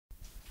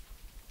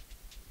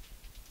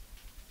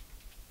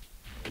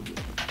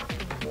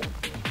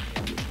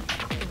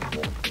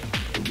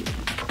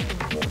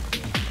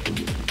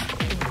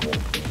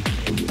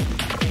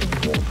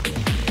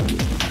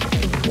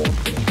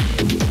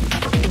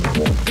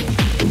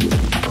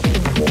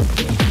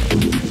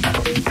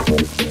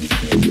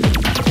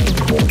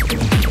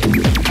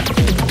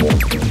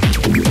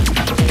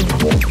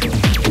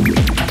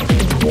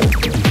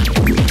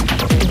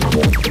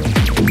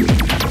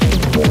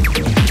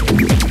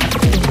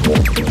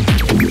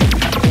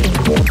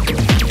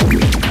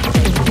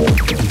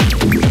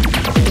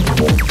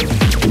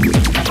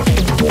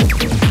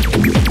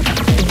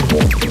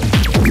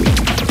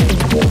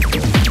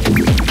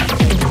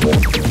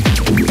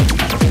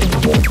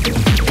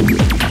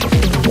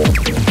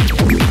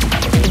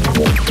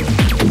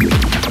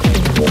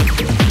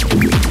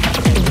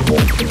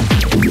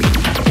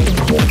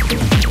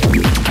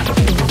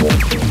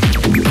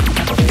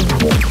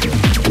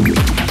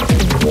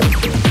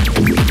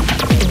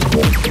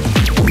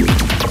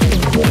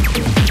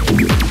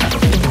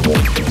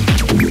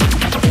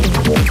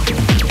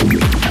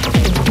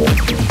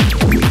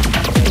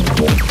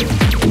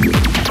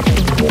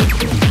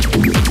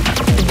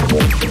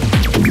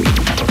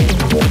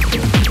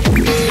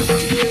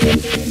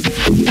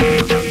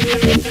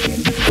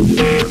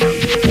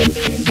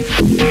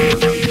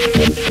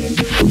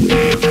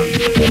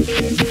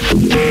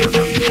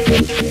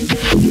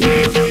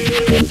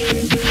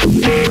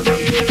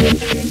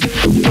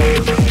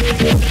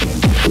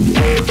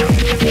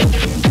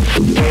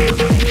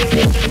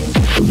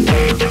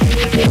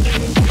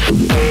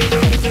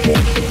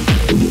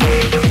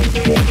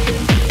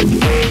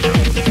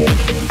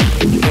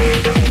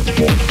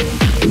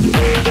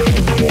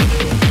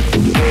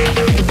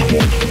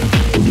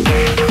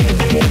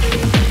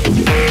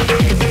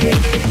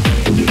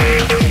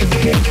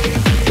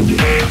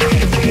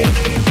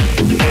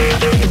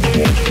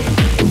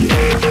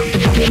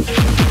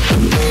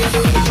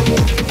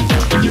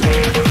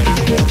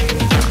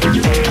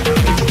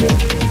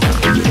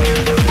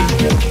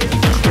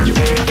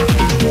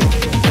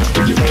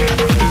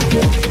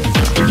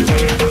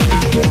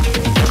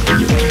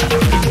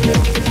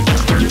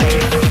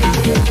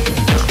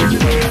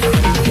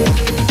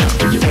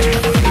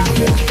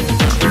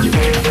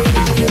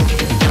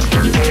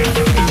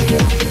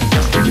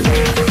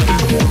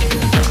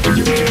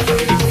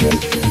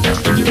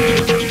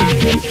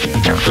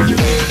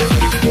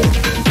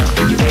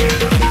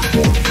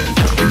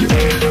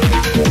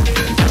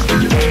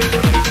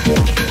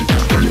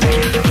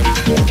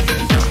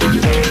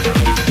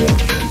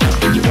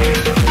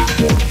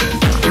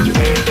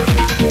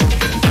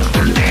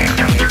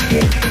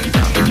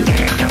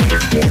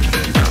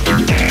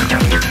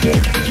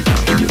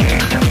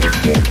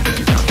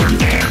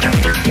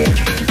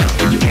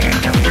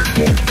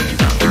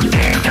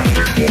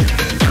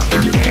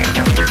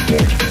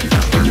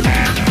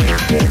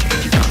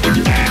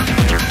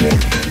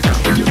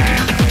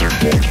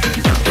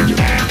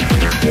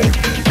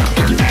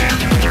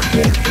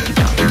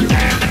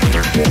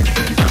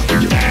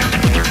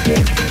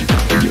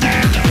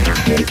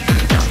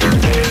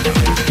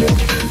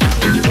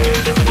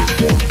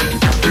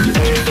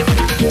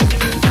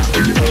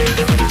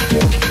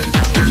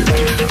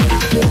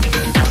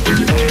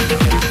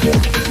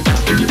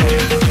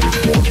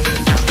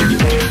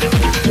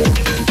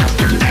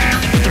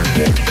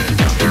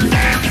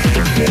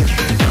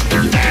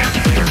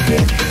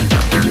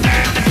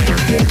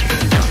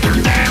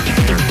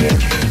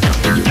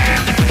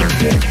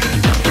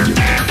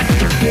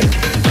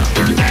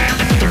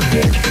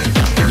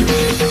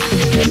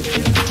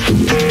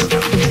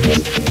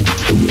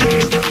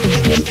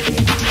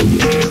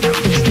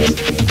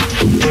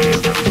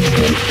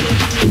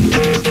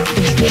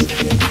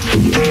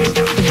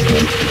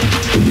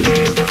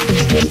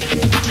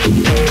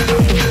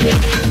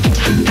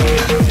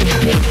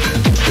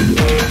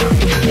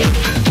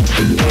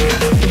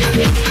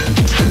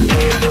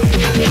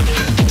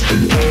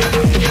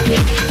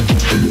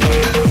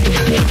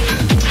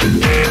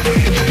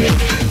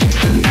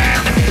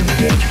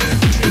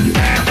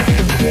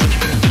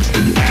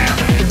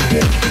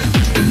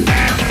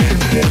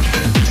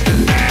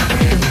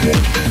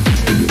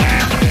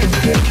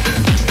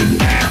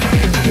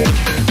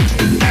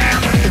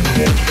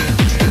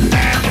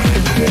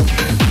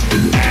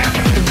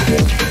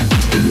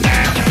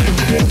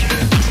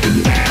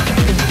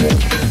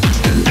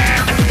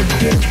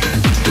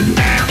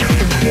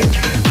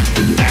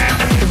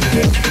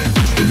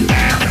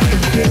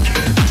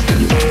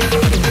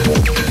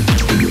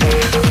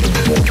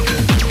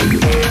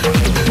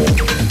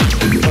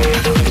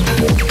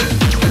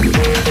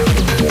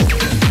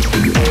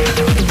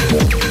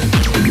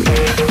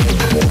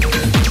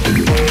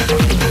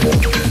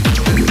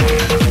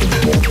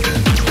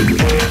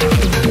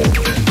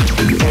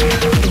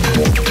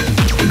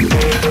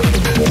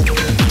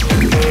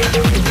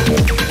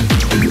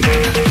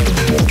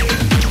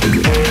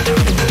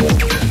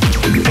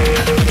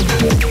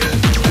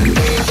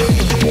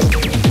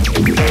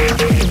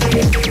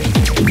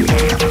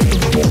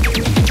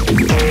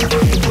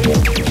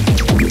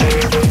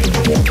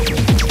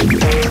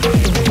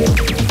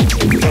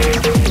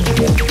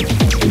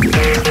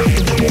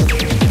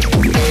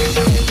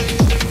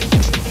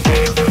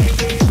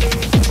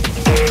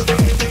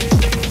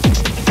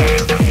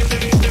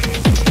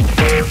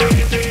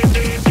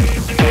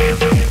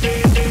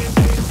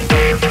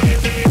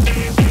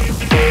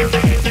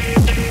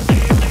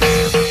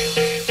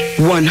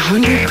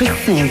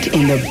sink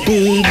in the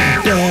big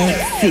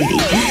bad city.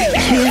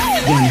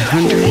 Kiss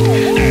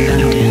 100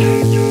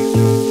 London.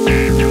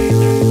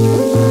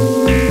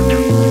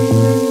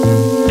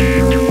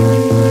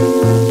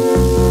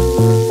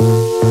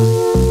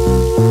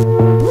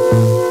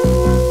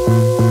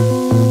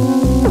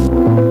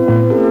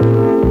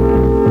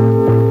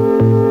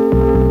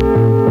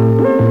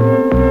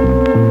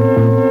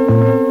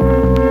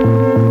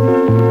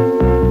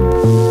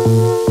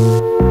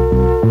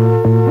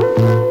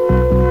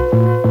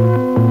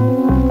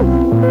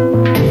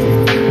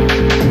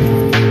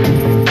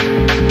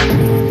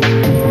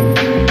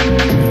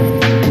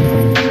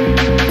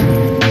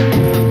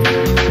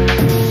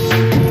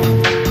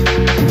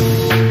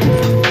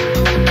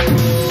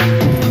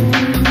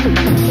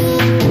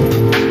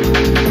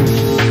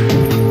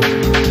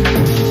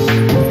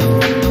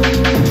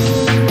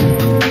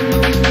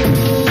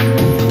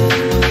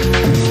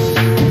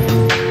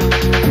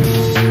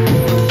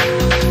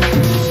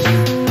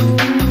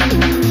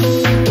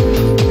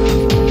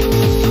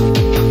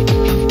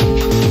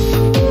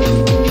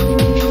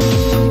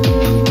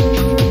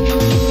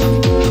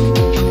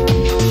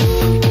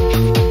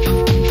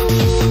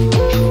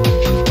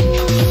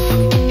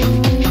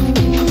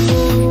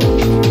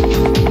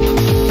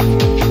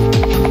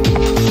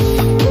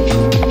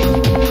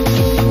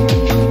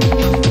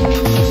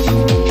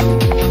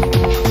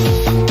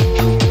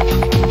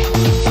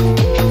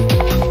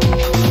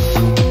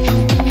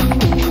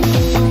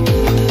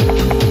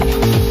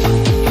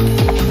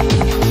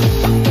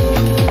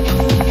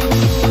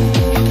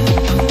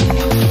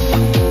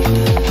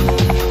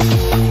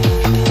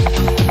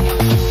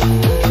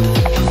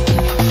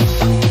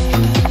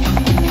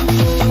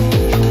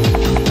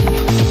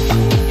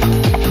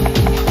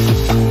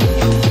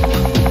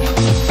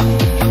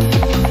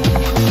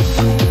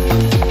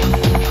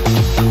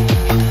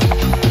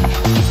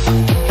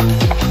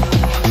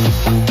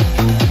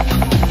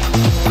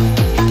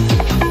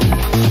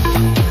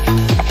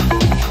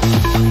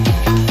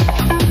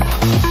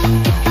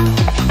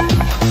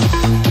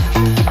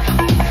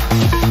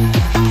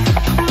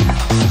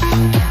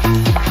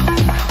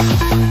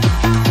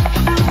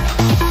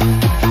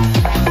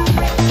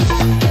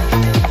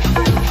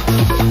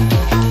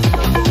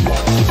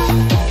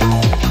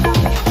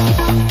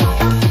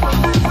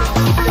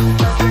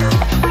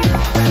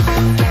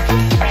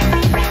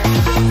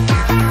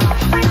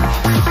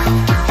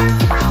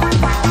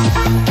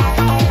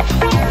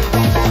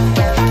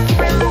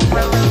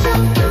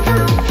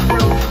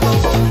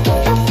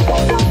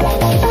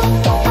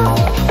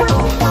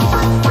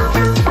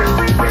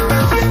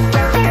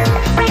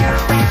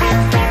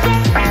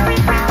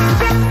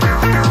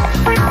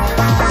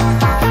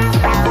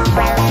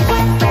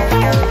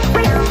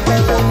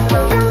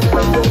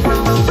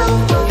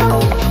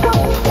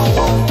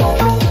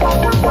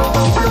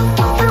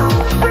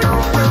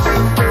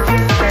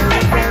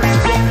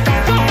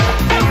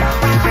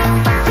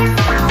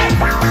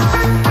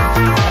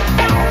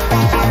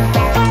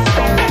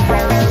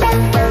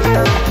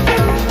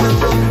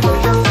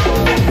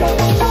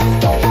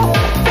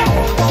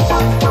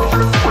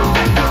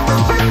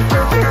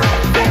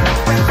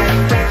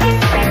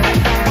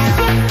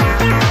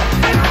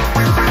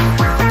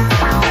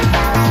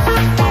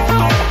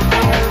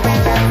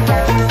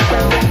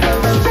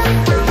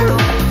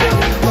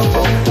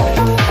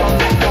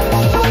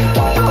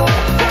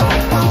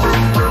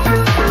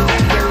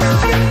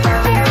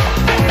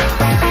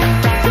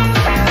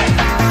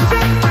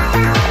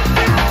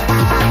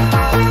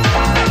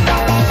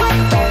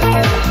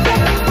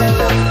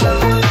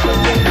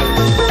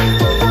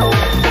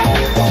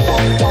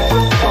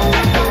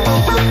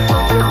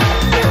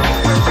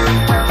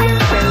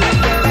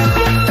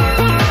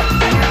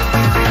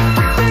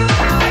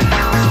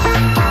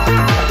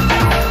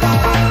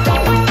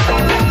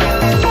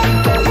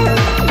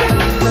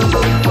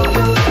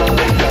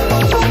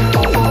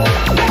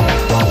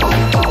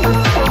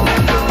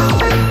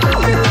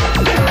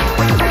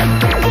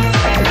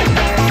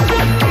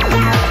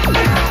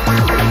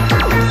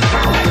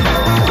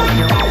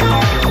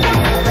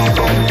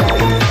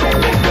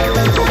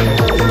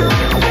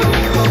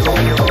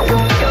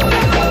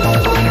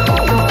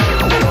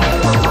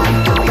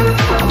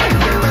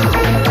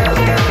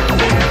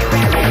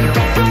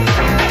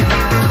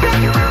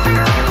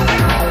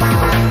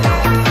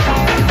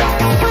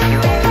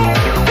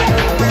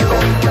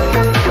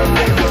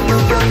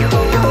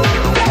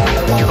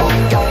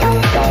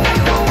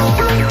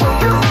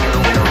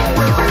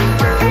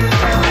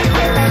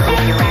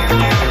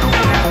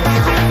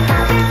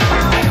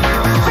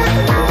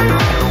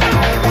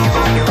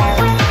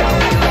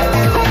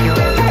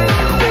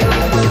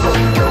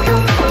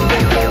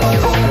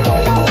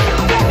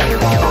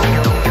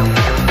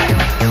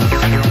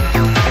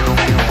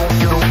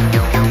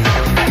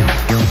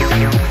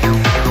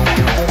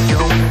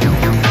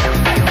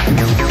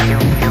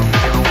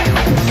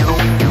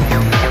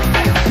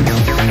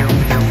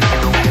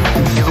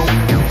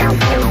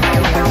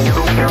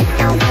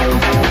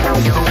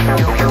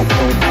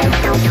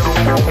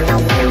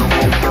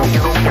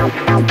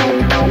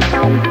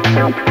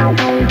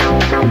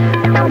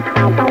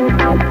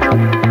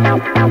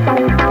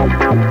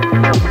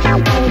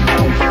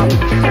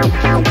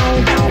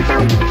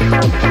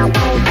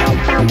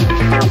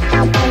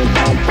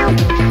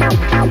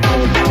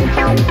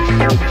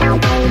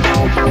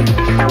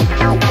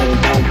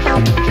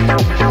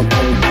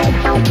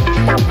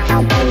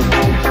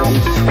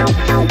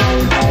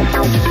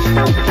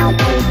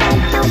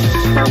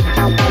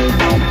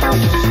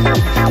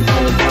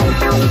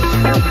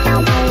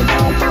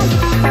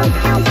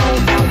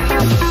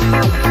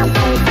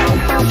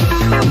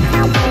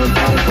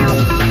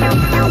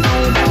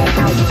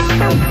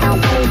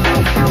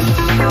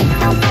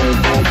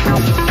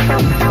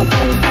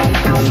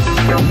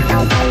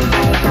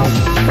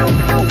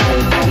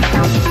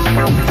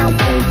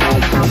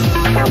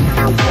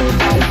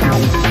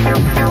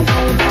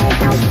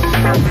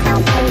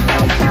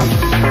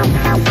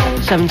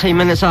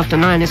 Minutes after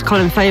 9, it's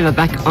Colin Faver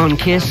back on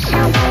Kiss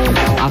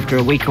after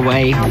a week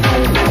away.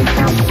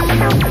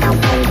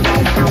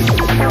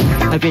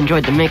 Hope you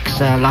enjoyed the mix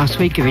last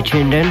week if you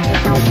tuned in.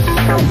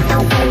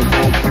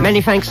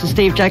 Many thanks to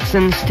Steve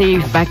Jackson.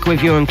 Steve back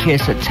with you on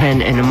Kiss at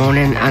 10 in the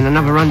morning, and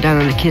another rundown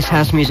of the Kiss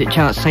House Music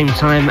Chart same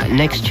time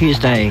next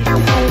Tuesday.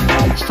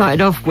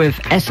 Started off with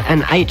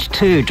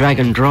SNH2 Drag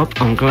and Drop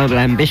on Global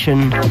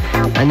Ambition,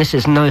 and this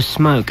is No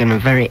Smoke and a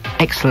very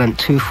excellent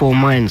 2-4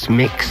 Minds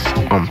mix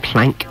on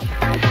Plank.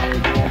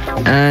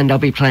 And I'll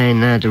be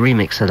playing the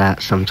remix of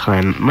that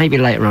sometime, maybe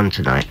later on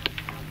tonight.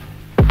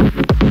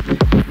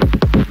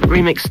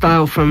 Remix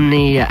style from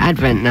the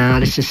Advent now.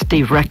 This is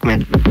Steve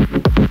Rachmad.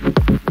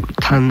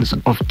 Tons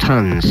of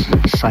Tons.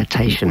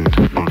 Citation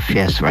on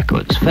Fierce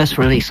Records. First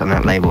release on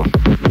that label.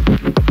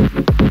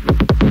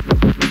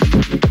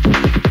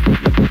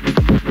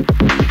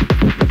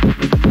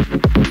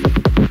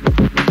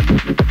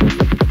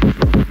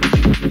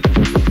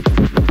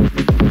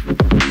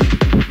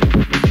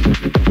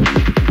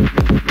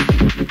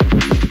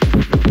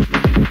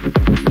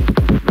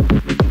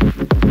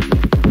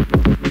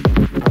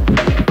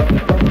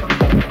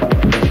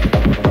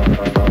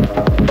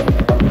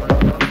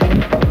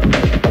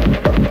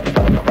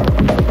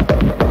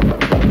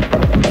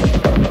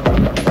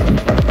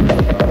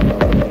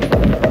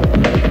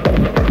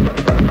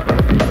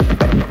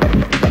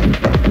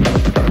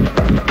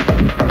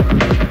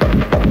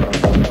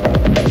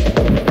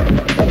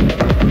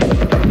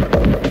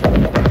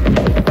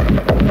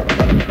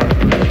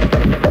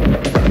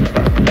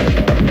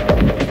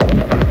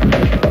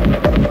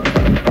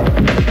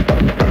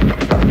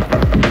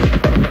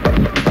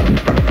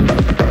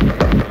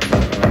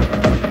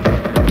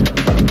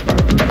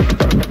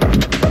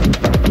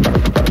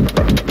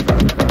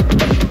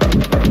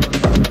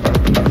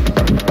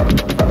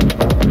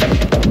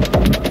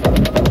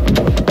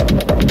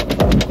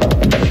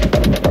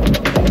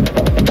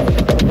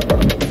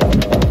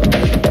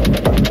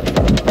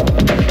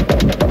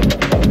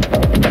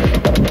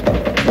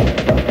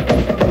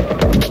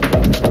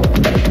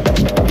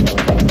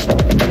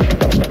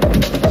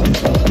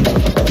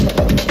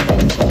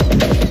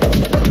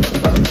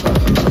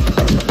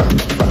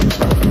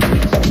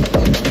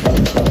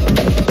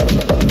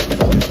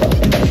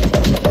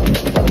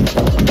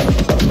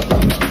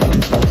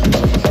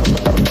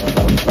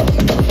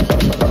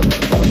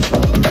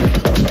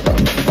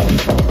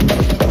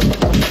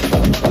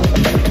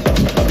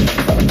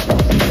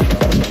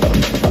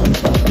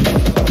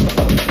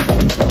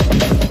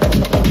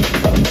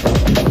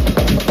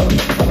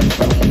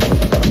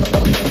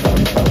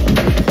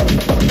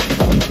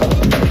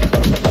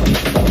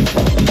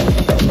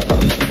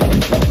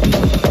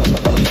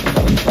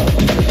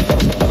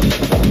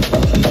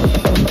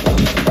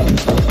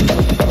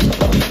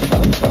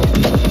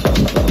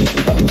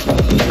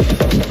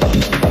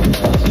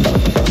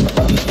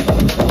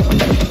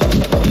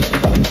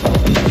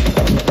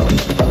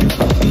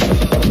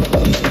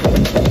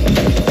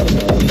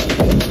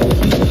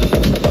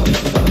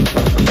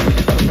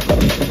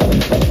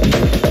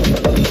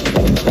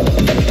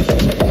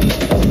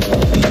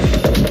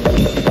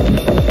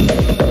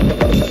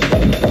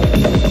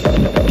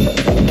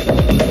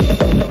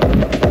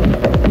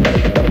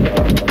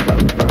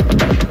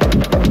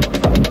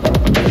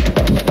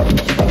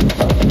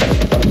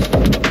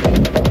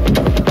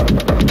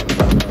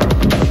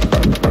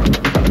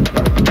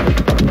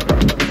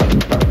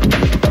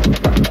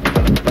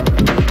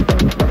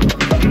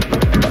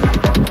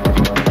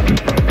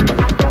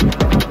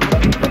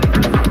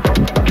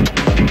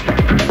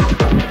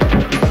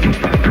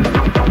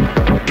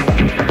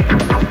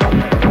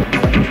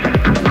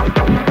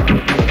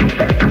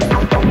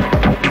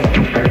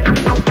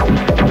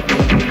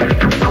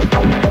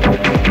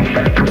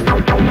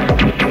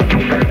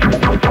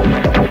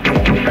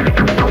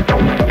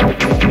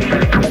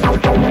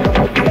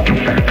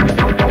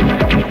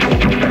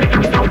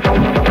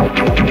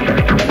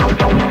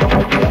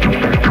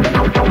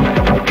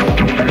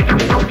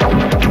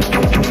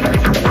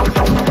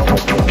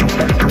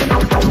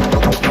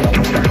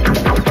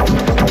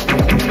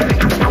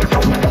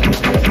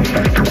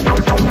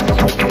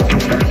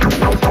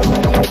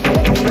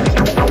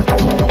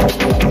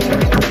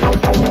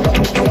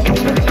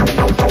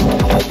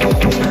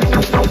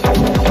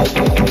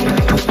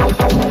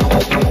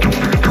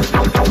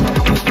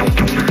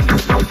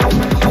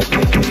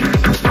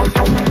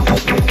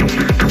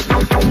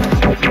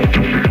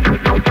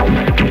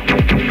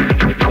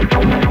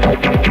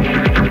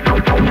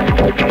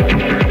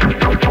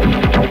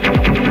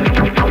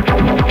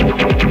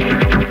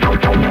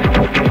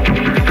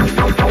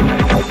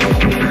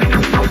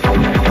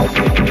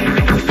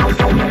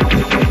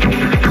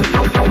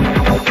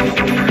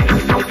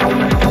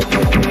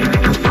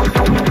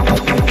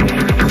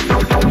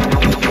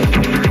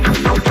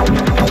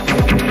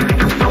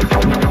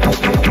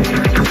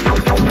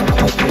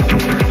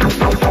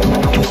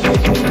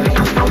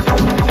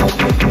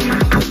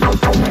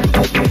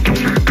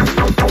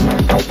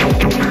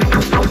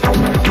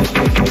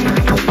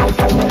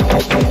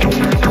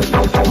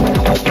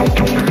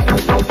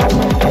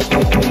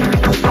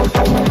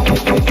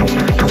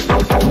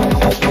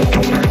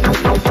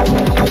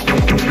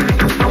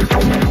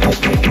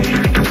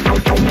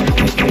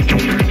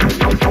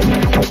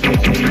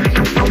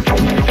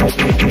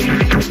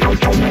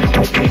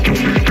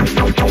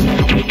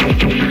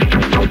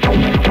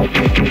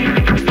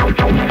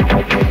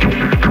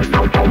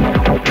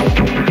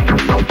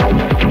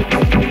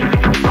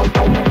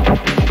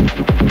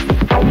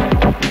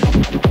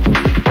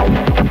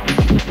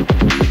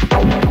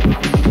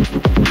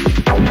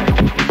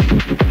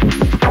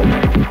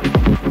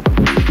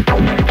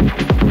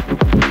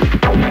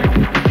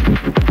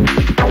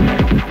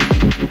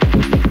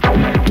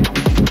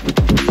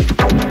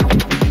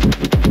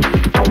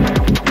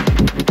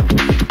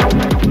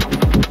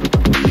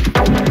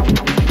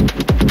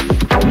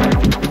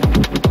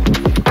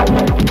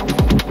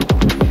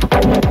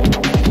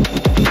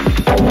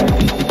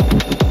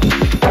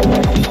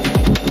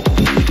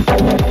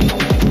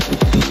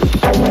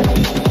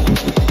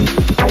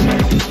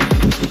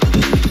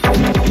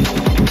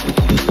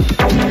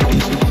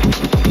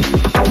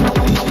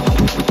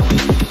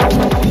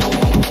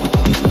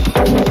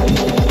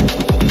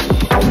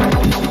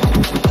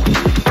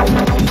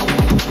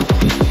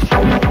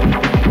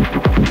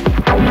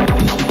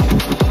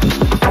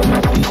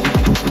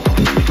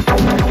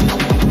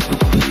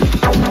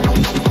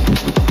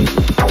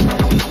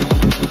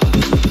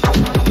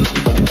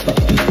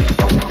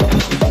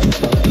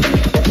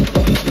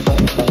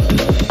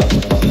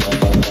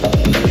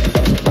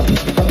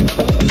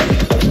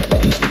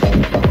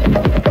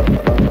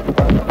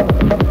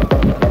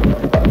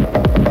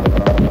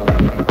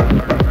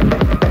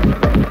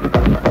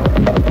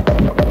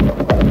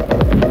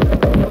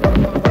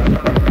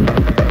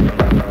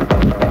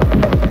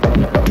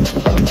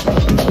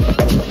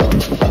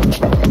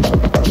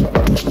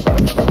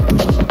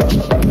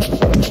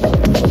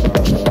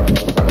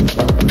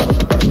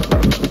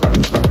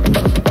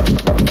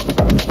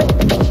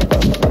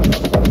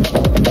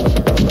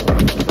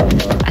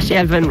 the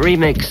Advent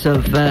remix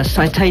of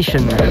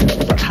Citation,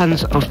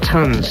 Tons of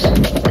Tons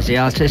is the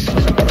artist,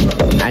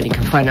 and you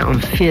can find it on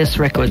Fierce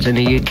Records in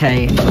the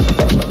UK.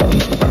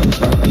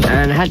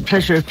 And I had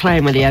pleasure of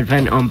playing with the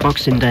Advent on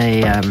Boxing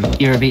Day,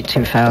 Eurobeat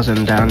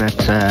 2000 down at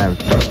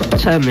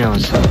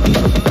Turnmills.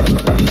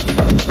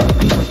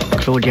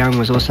 Claude Young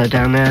was also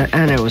down there,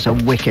 and it was a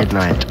wicked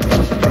night.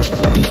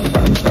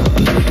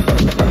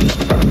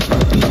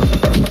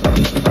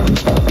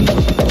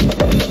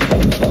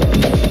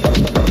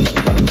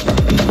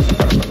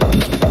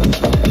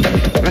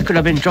 Record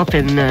I've been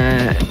dropping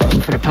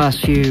for the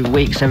past few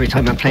weeks every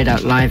time I played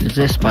out live is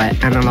this by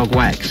Analogue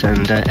Wax,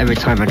 and every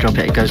time I drop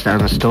it, it goes down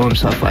the storm,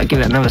 so I thought I'd give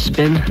it another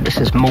spin. This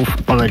is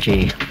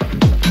Morphology.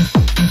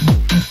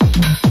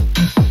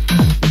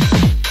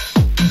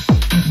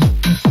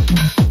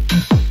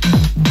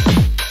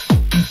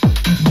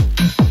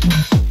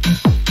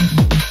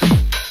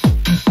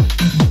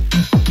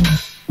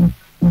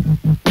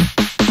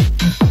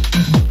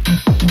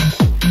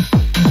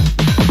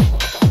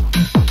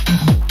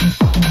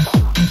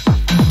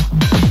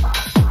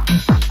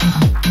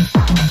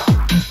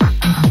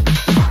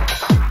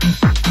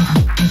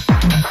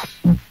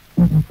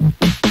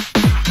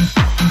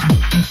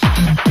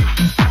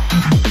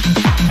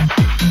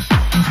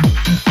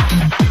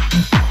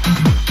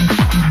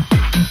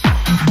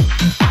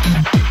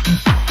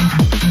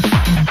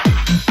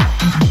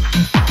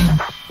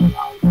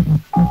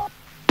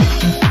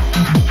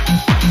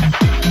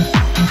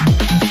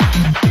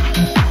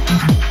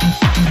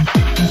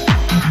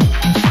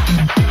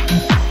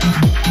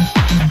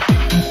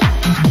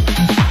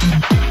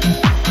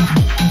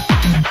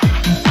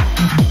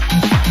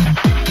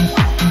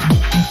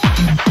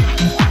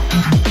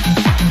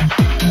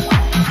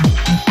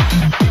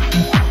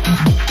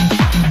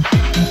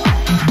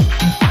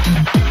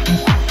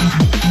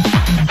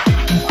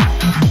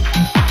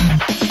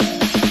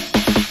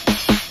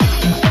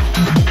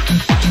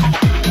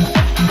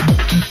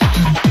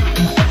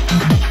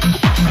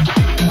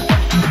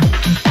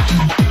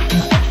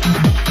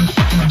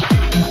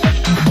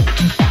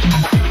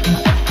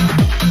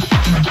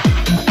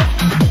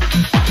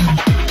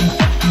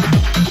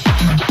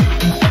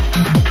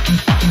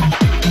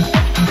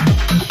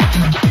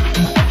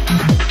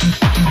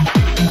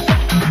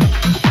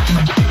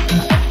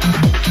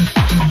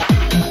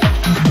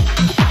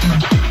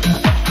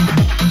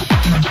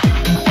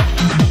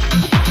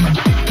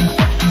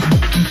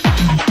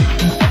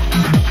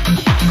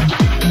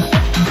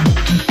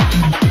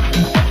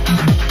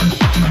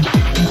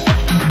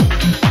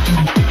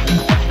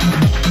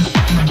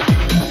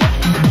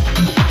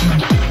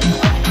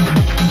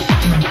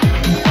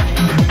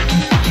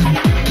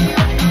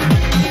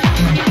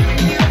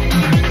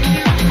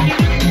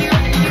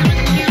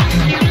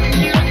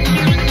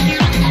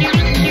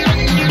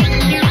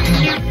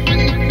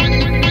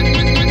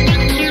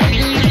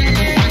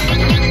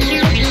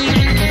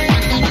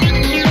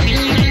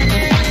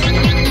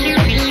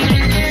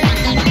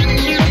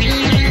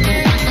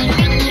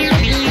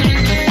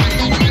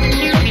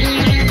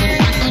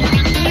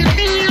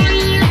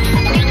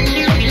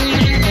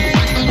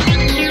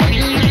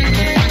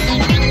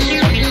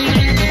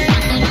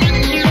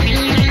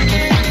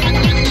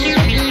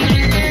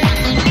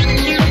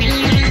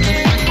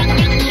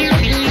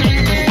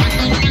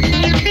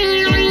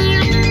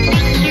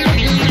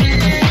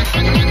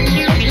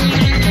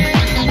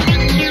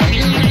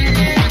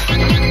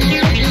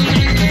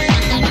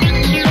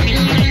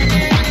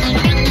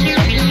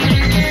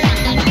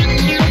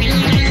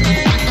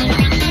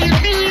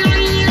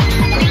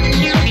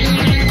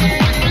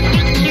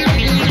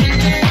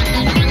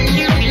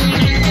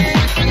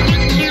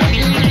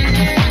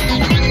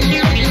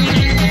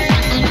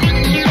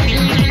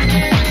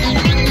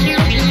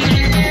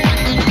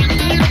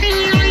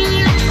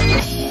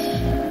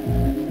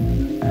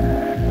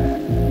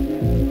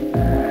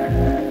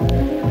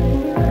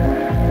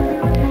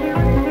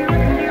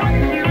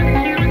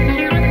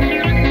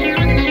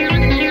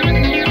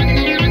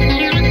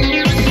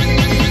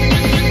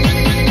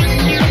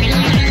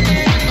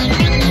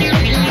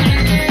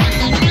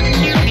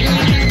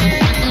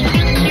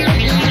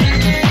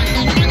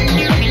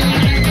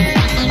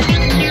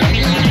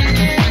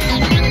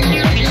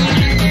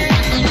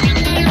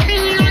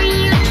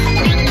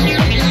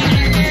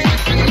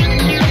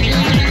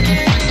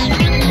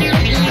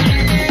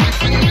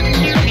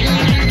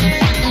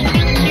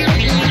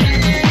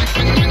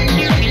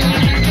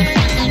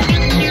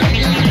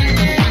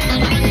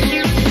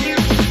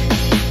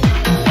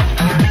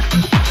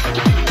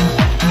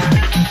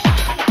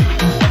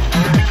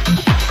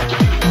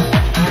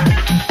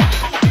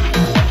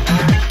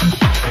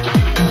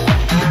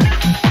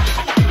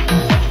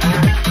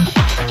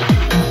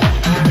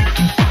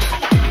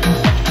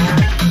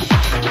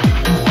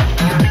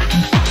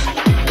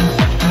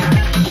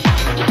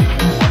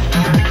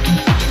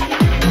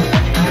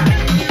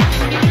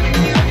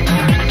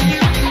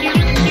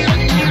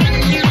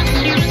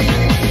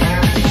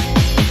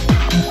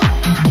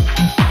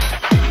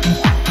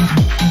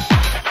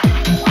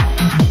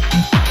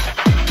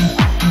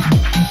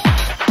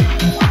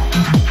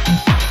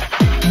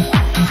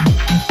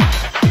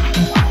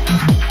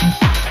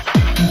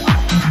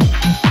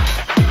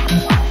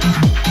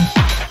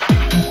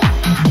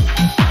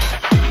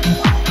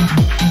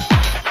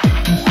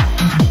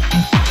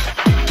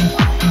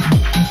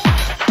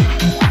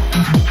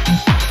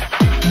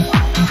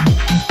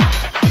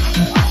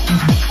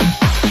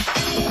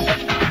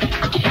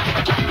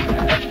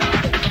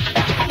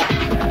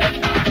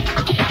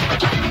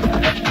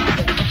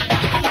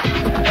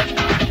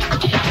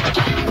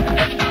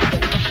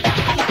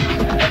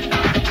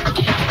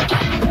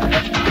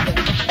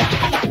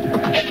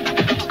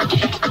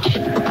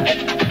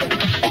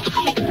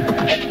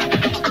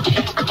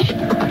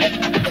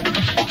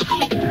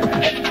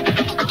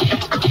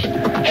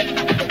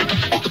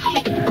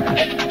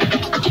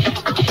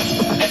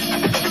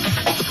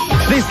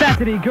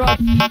 City. God.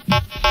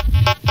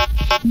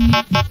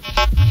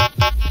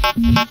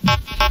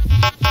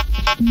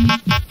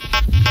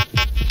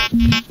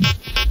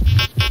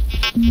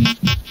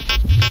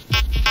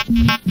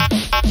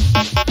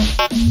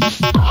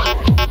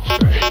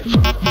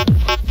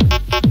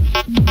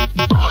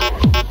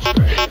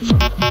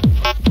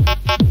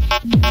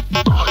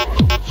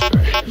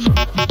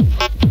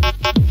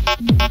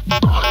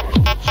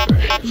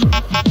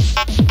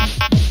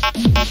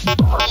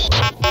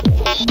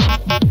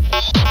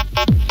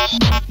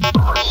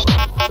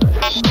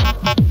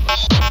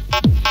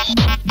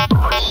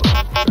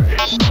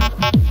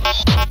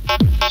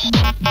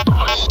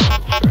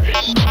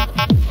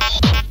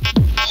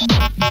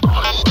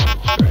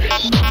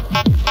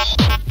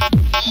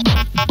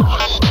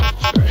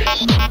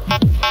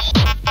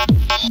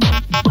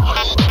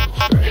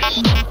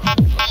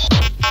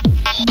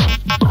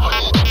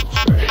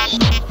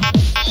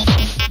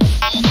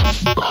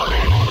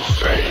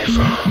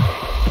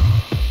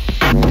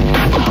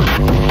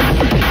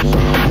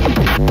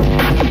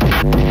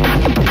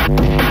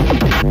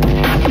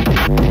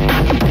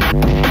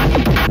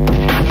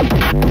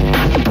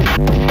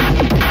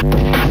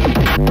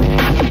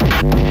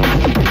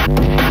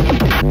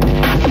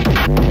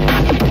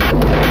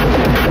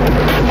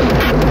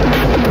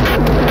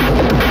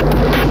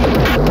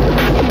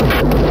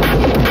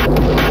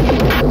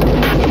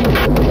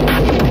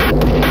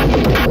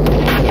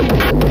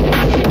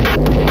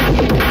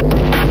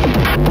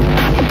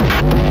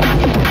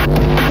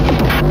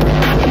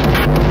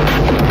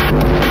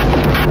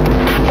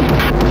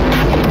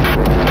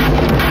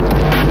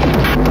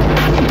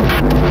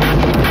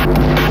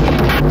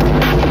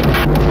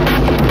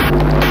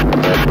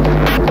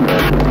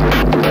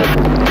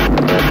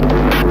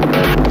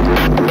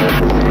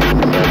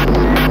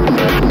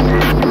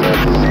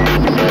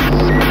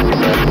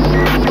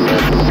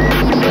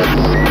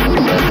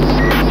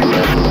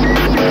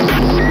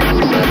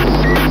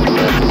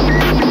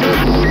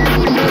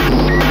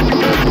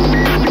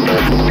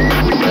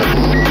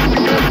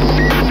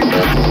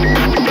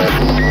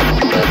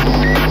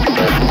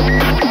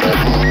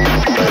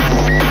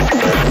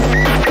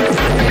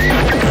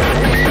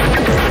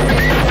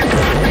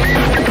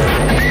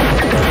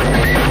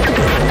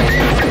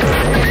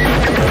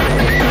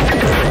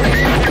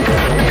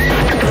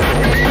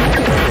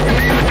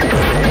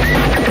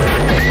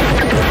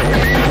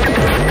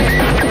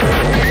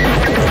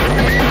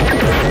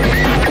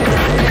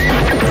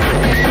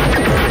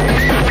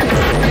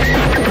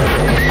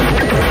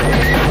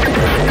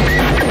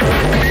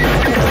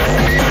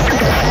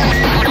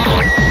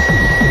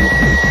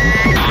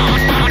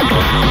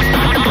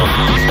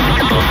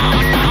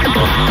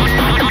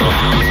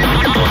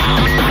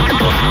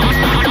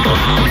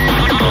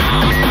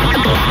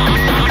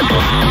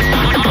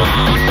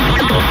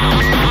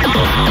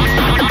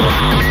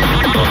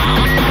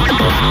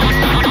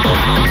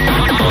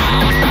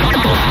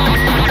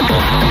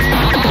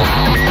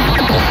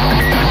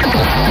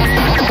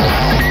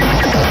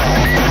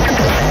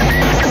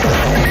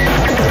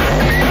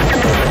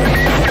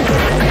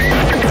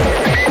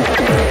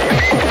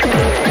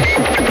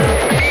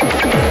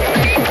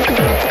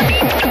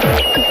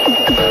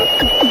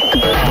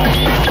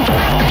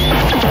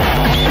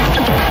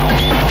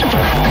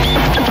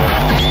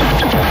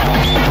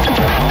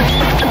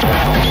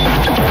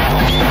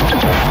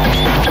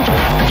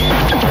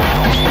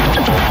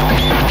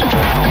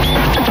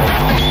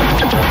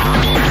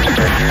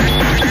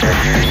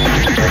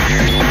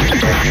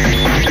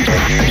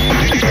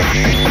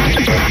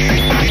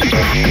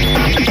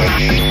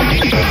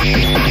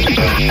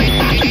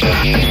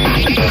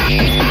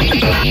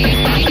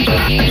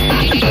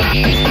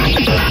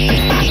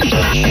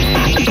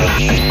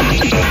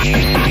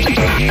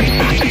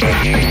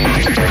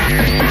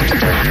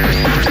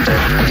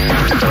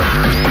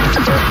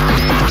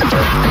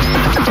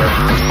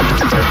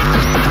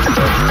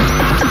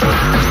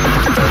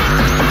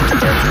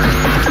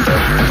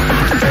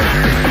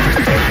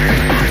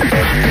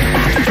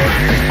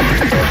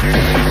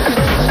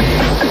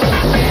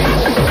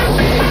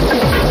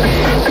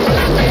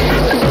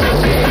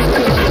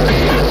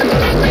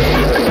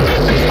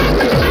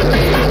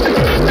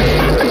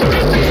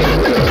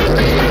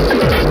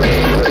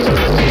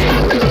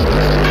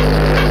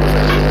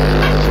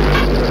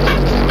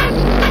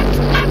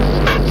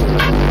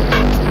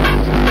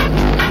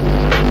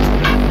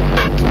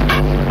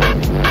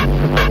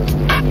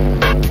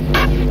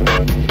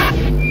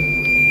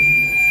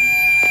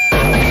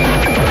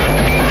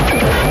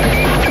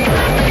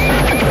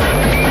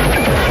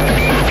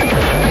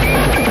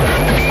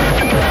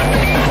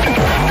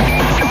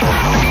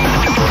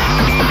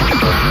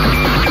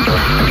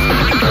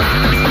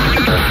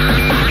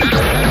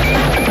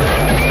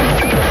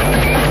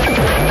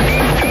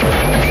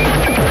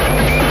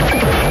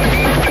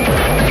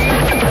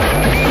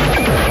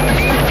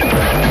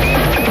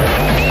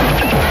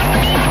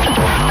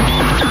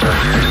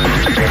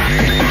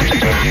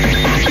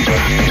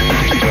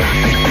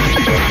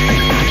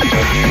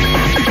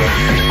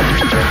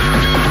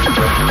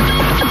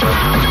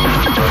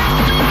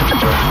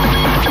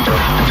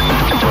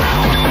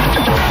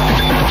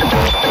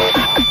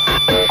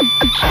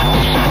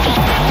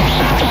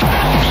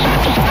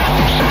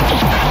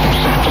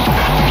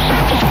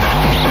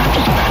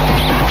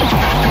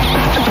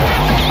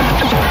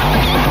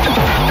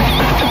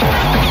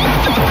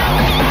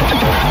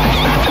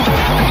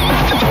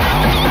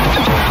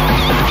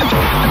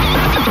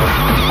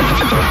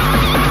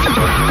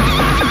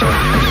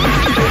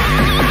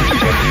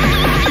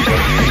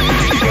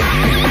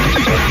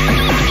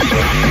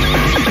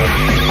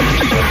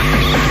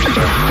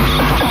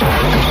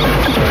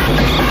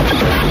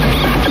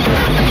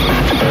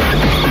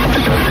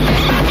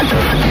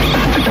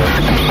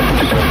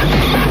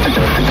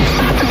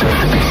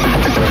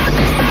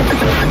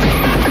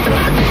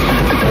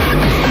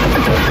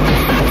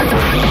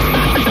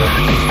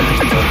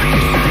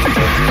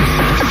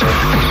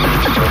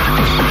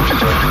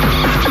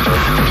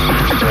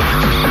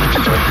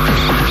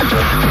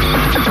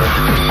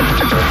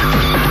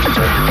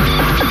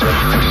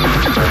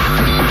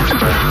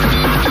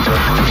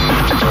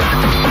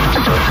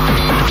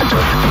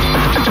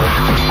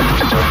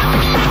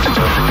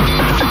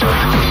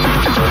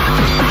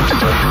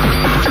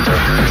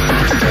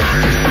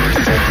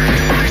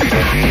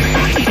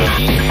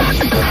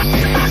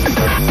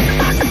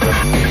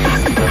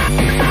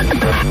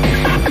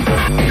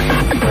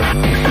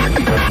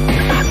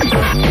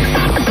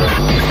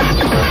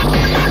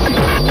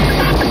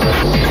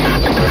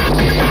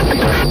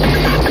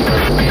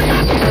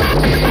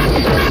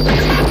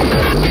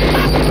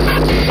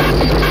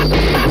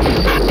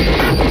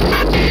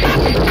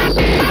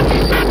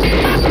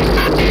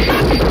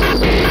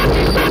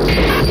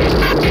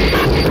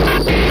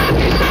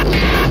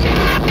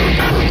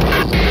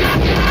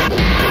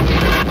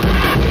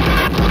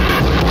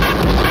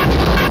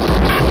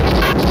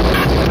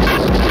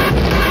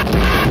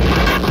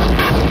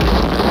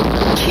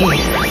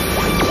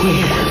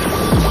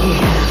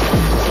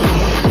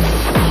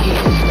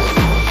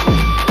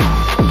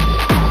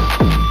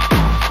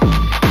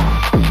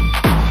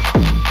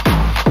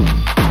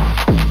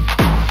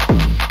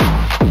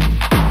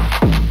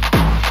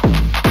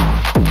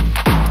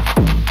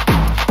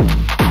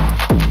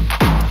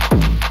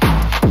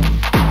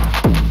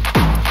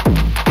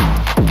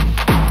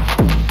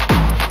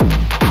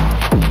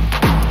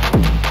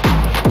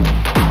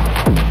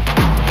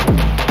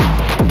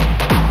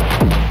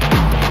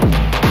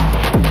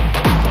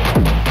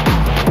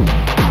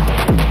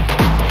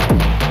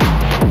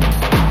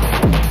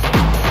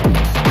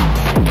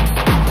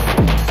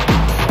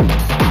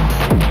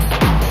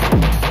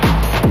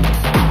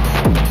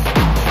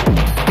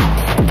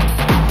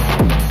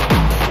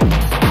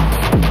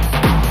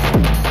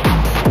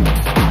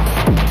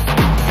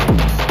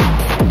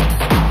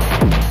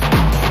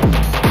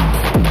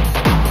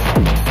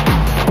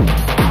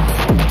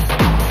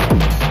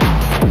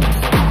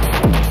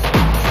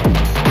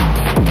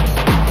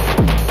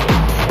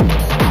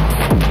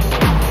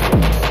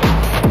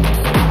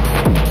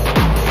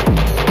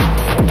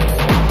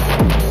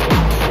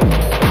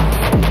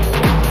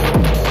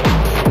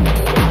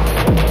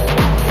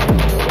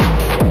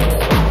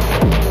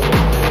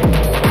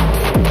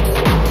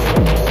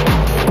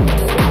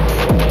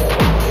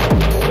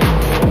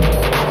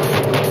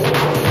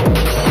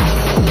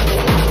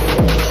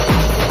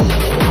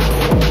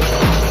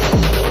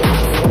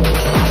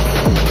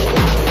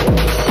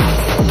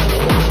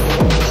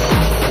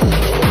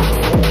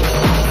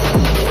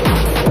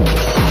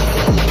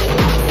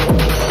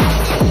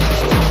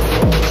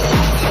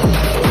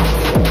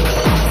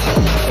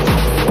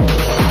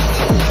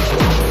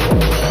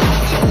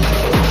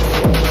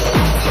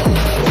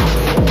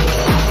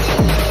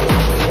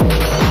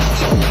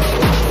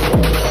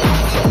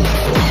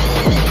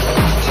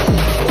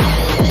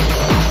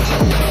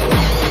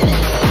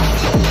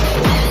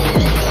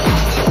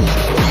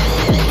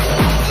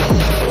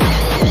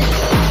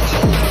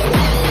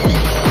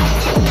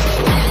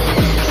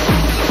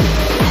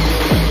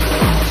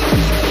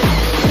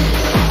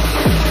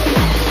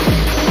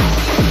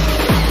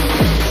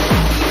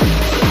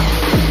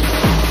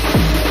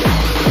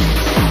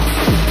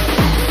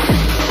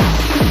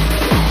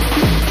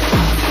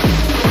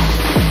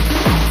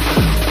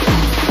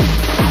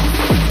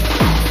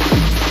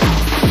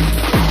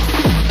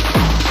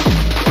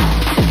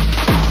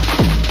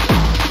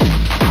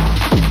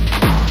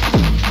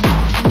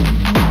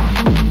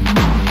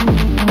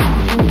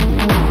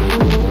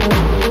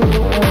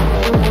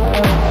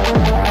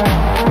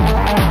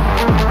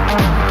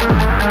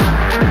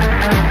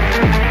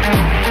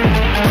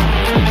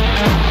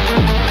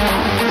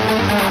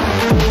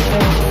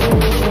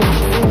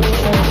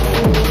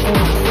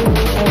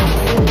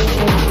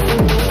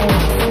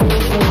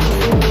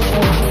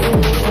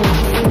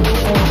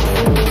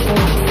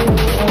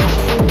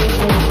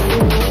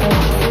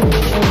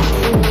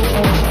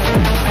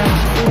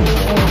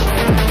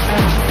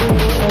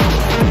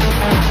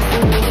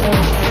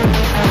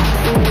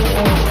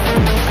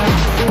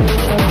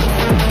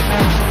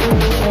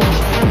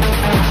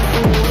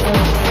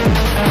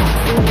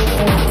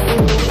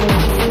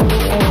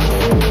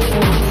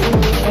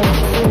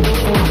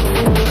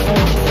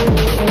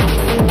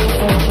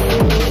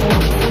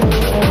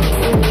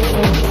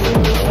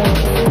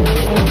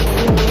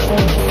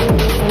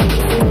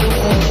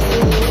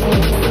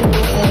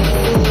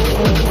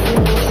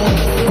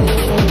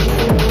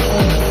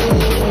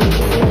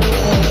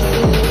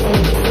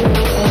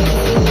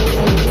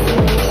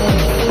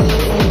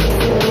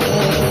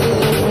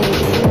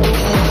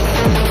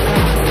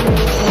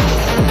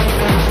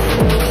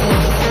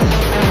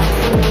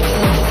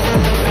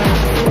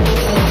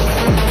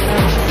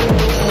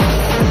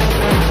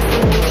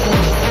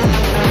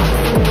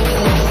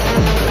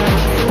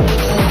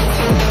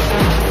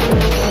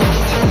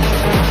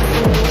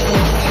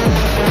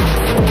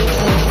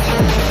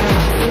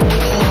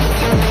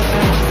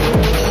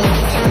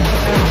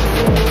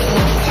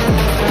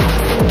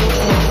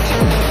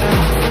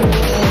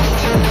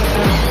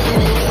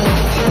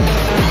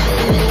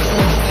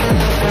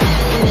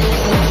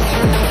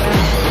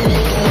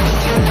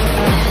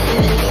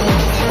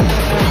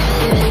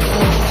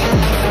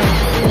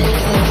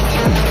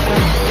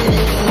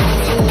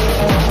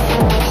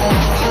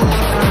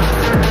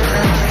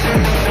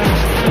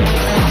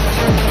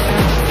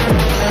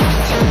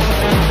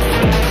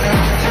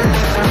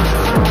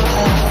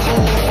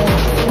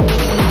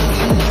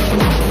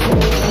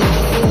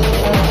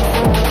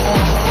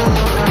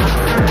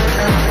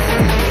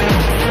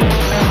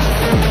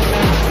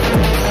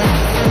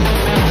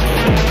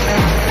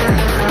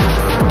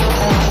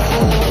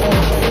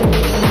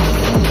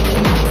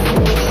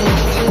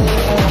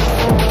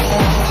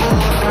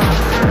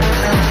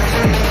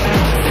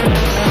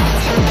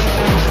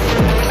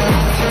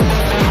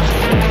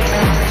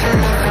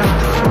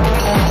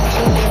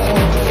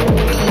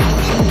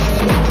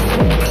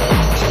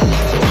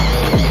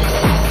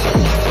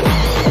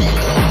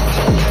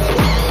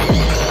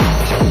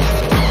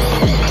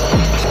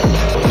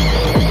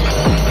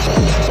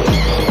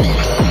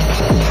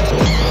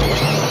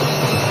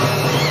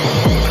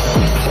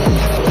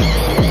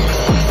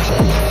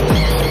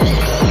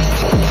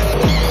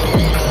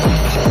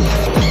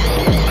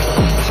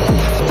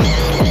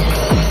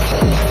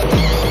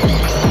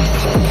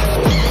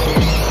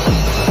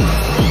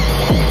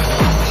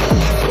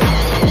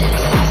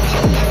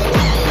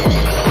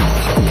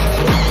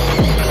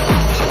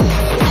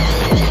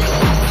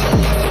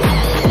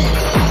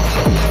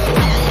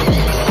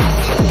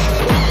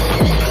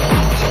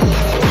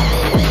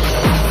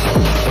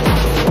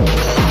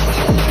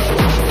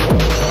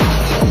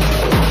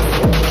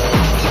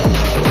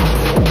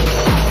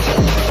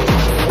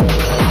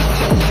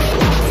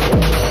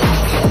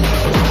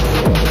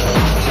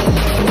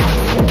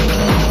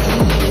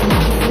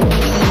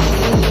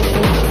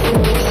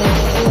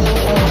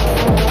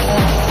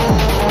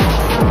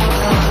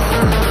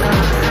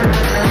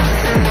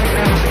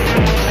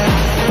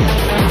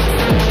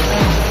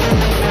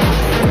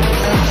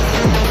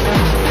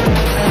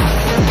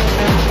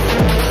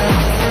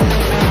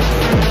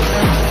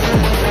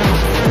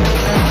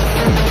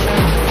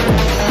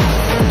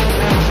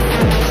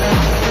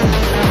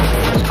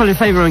 Colin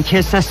Faver on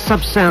Kiss, that's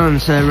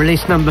Subsounds,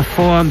 release number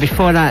 4, and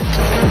before that,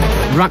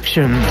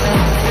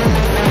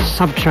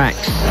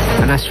 Ruption-Subtract,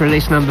 and that's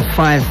release number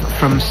 5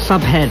 from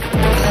Subhead.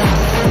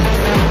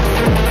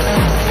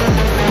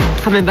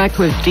 Coming back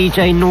with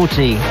DJ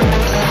Naughty.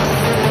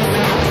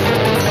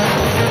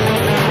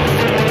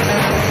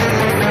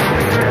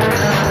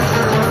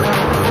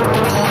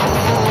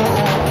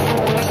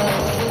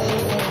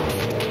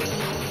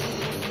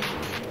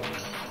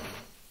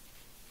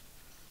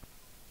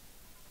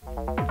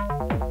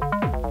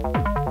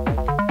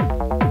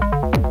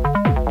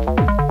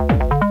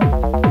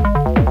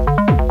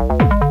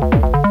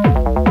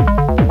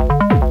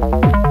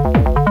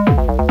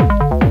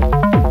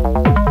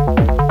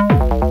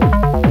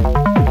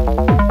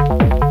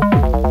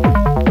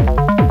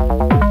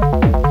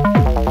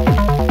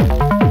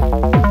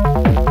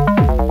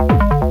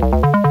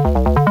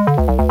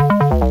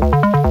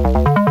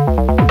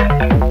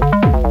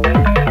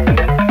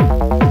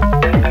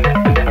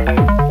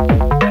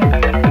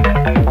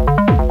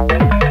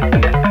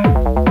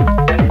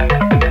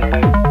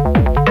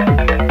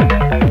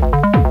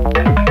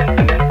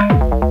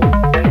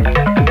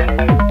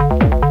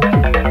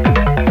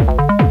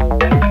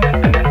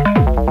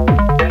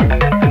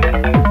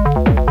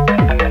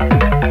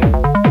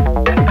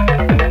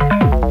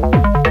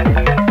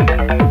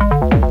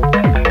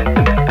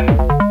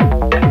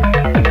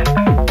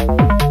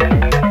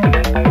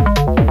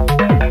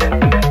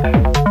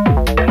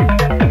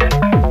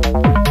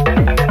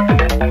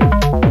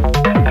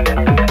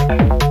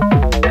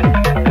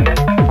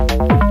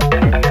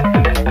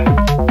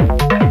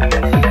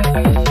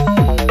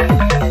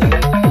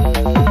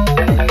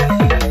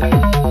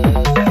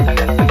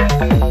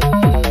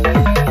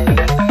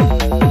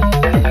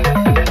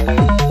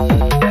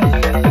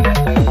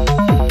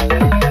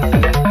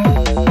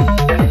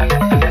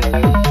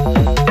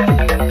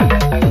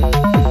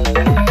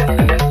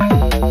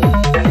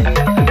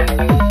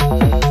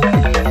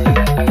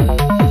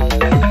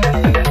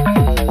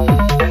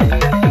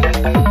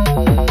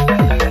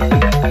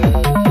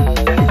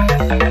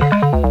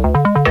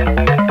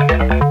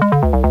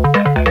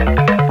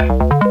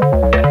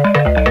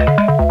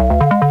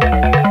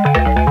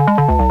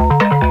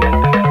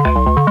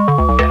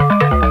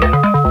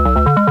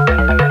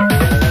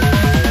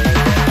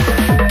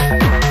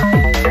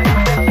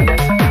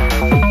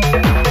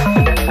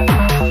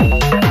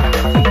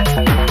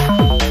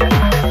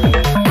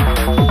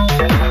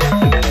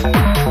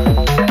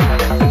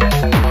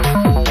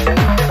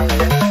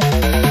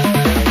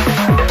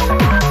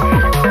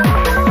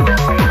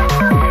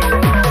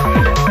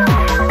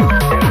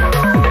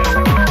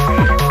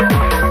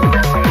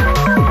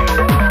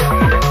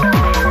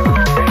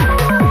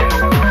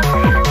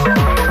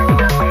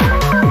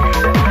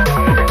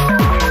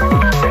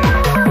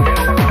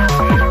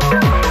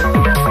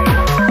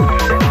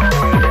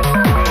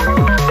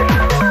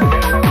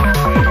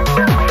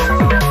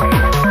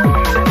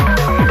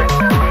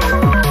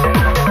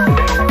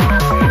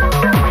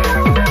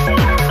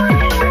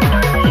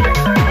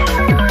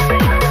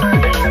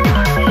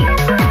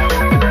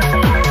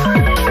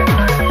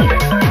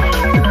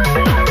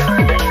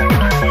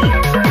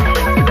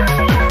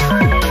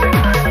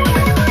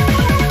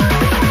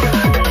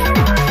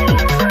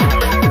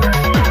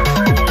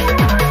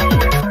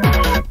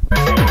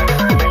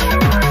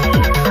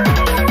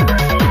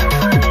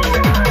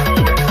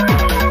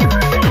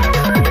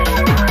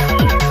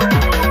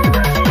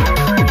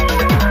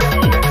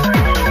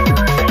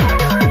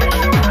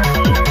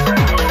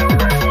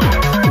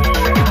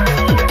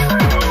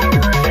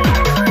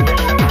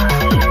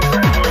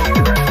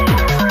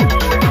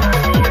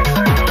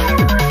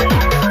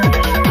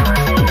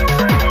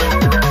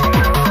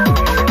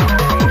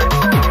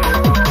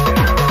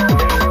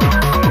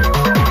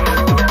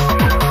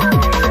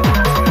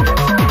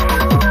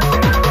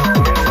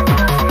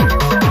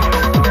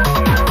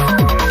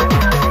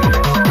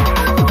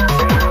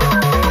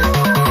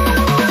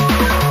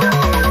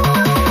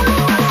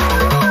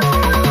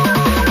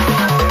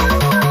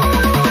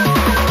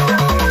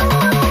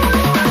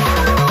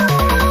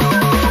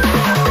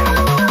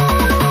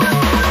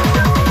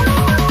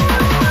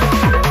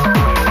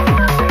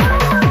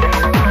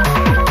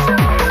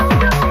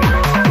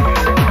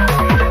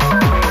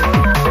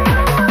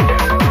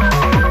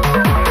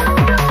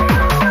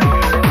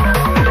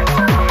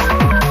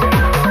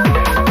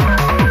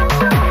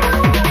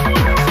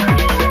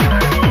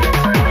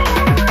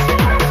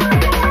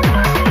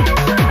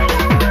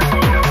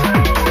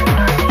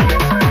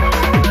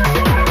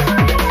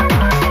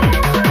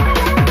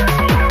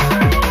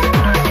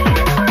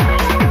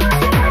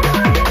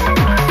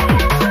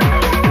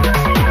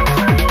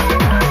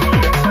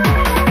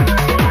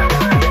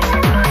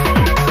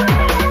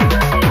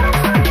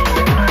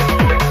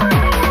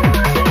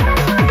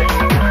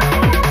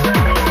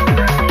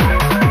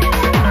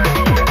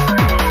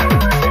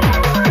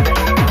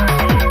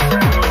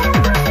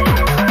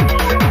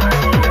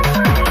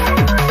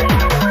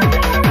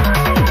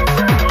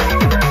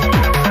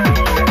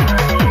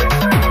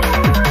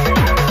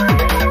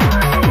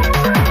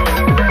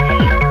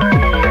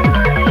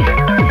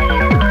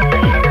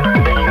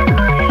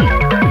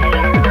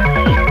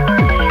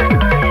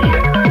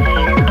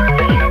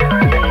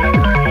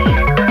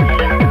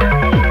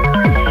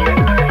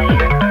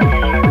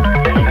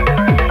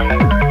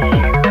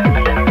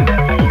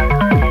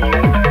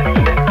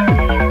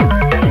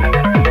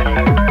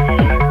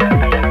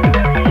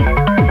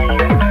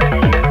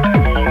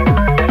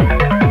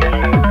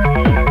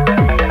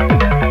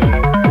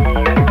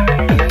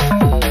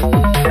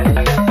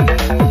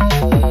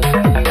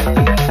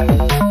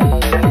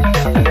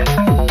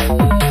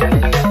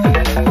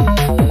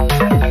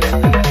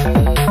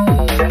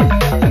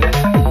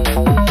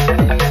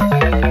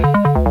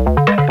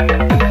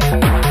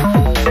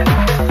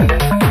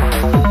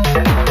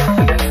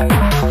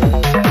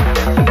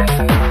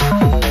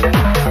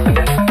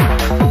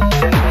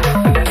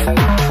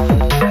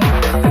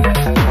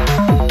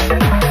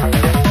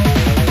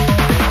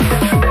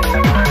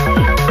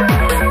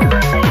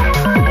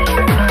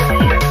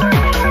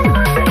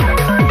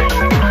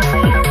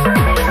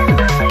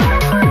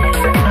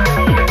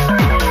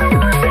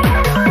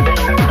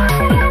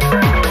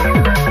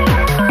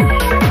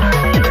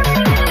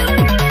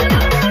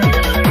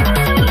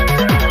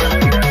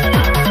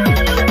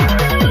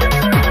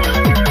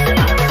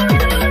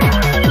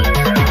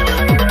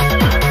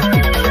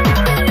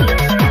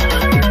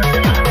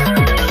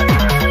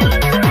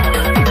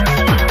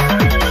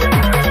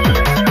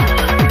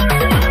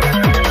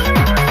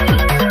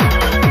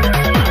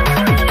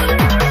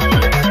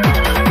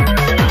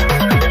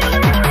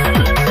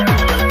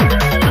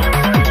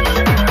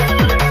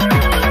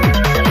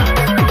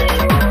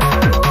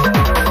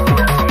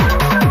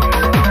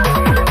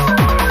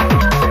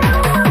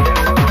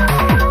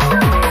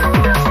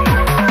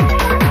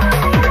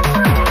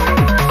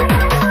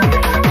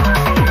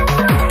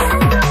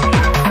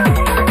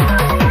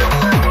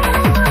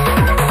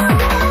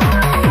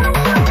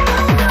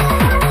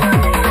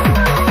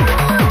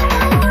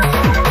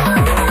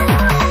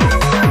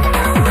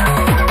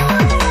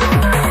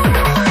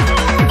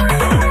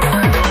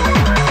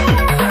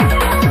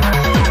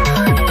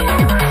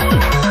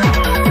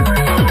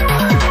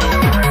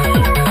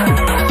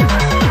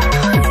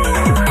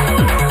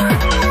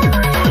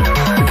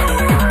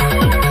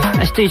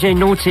 DJ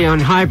Naughty on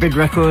Hybrid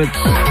Records.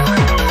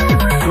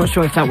 Not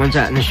sure if that one's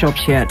out in the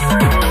shops yet.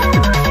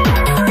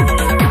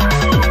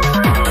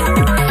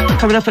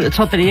 Coming up at the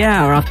top of the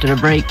hour after the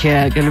break,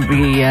 going to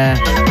be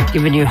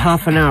giving you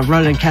half an hour of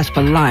Roland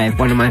Casper live,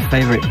 one of my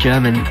favourite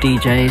German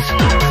DJs.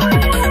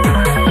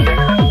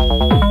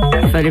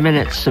 30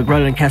 minutes of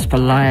Roland Casper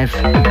live,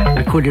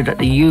 recorded at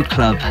the U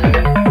Club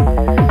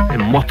in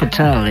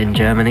Wuppertal in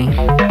Germany.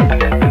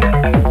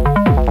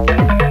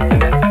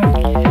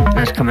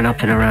 That's coming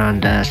up in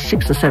around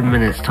 6 or 7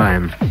 minutes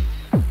time.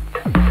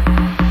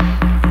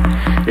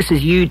 This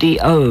is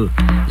UDO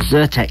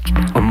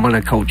Zyrtec on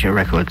Monoculture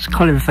Records.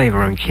 Colin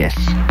Faver on Kiss.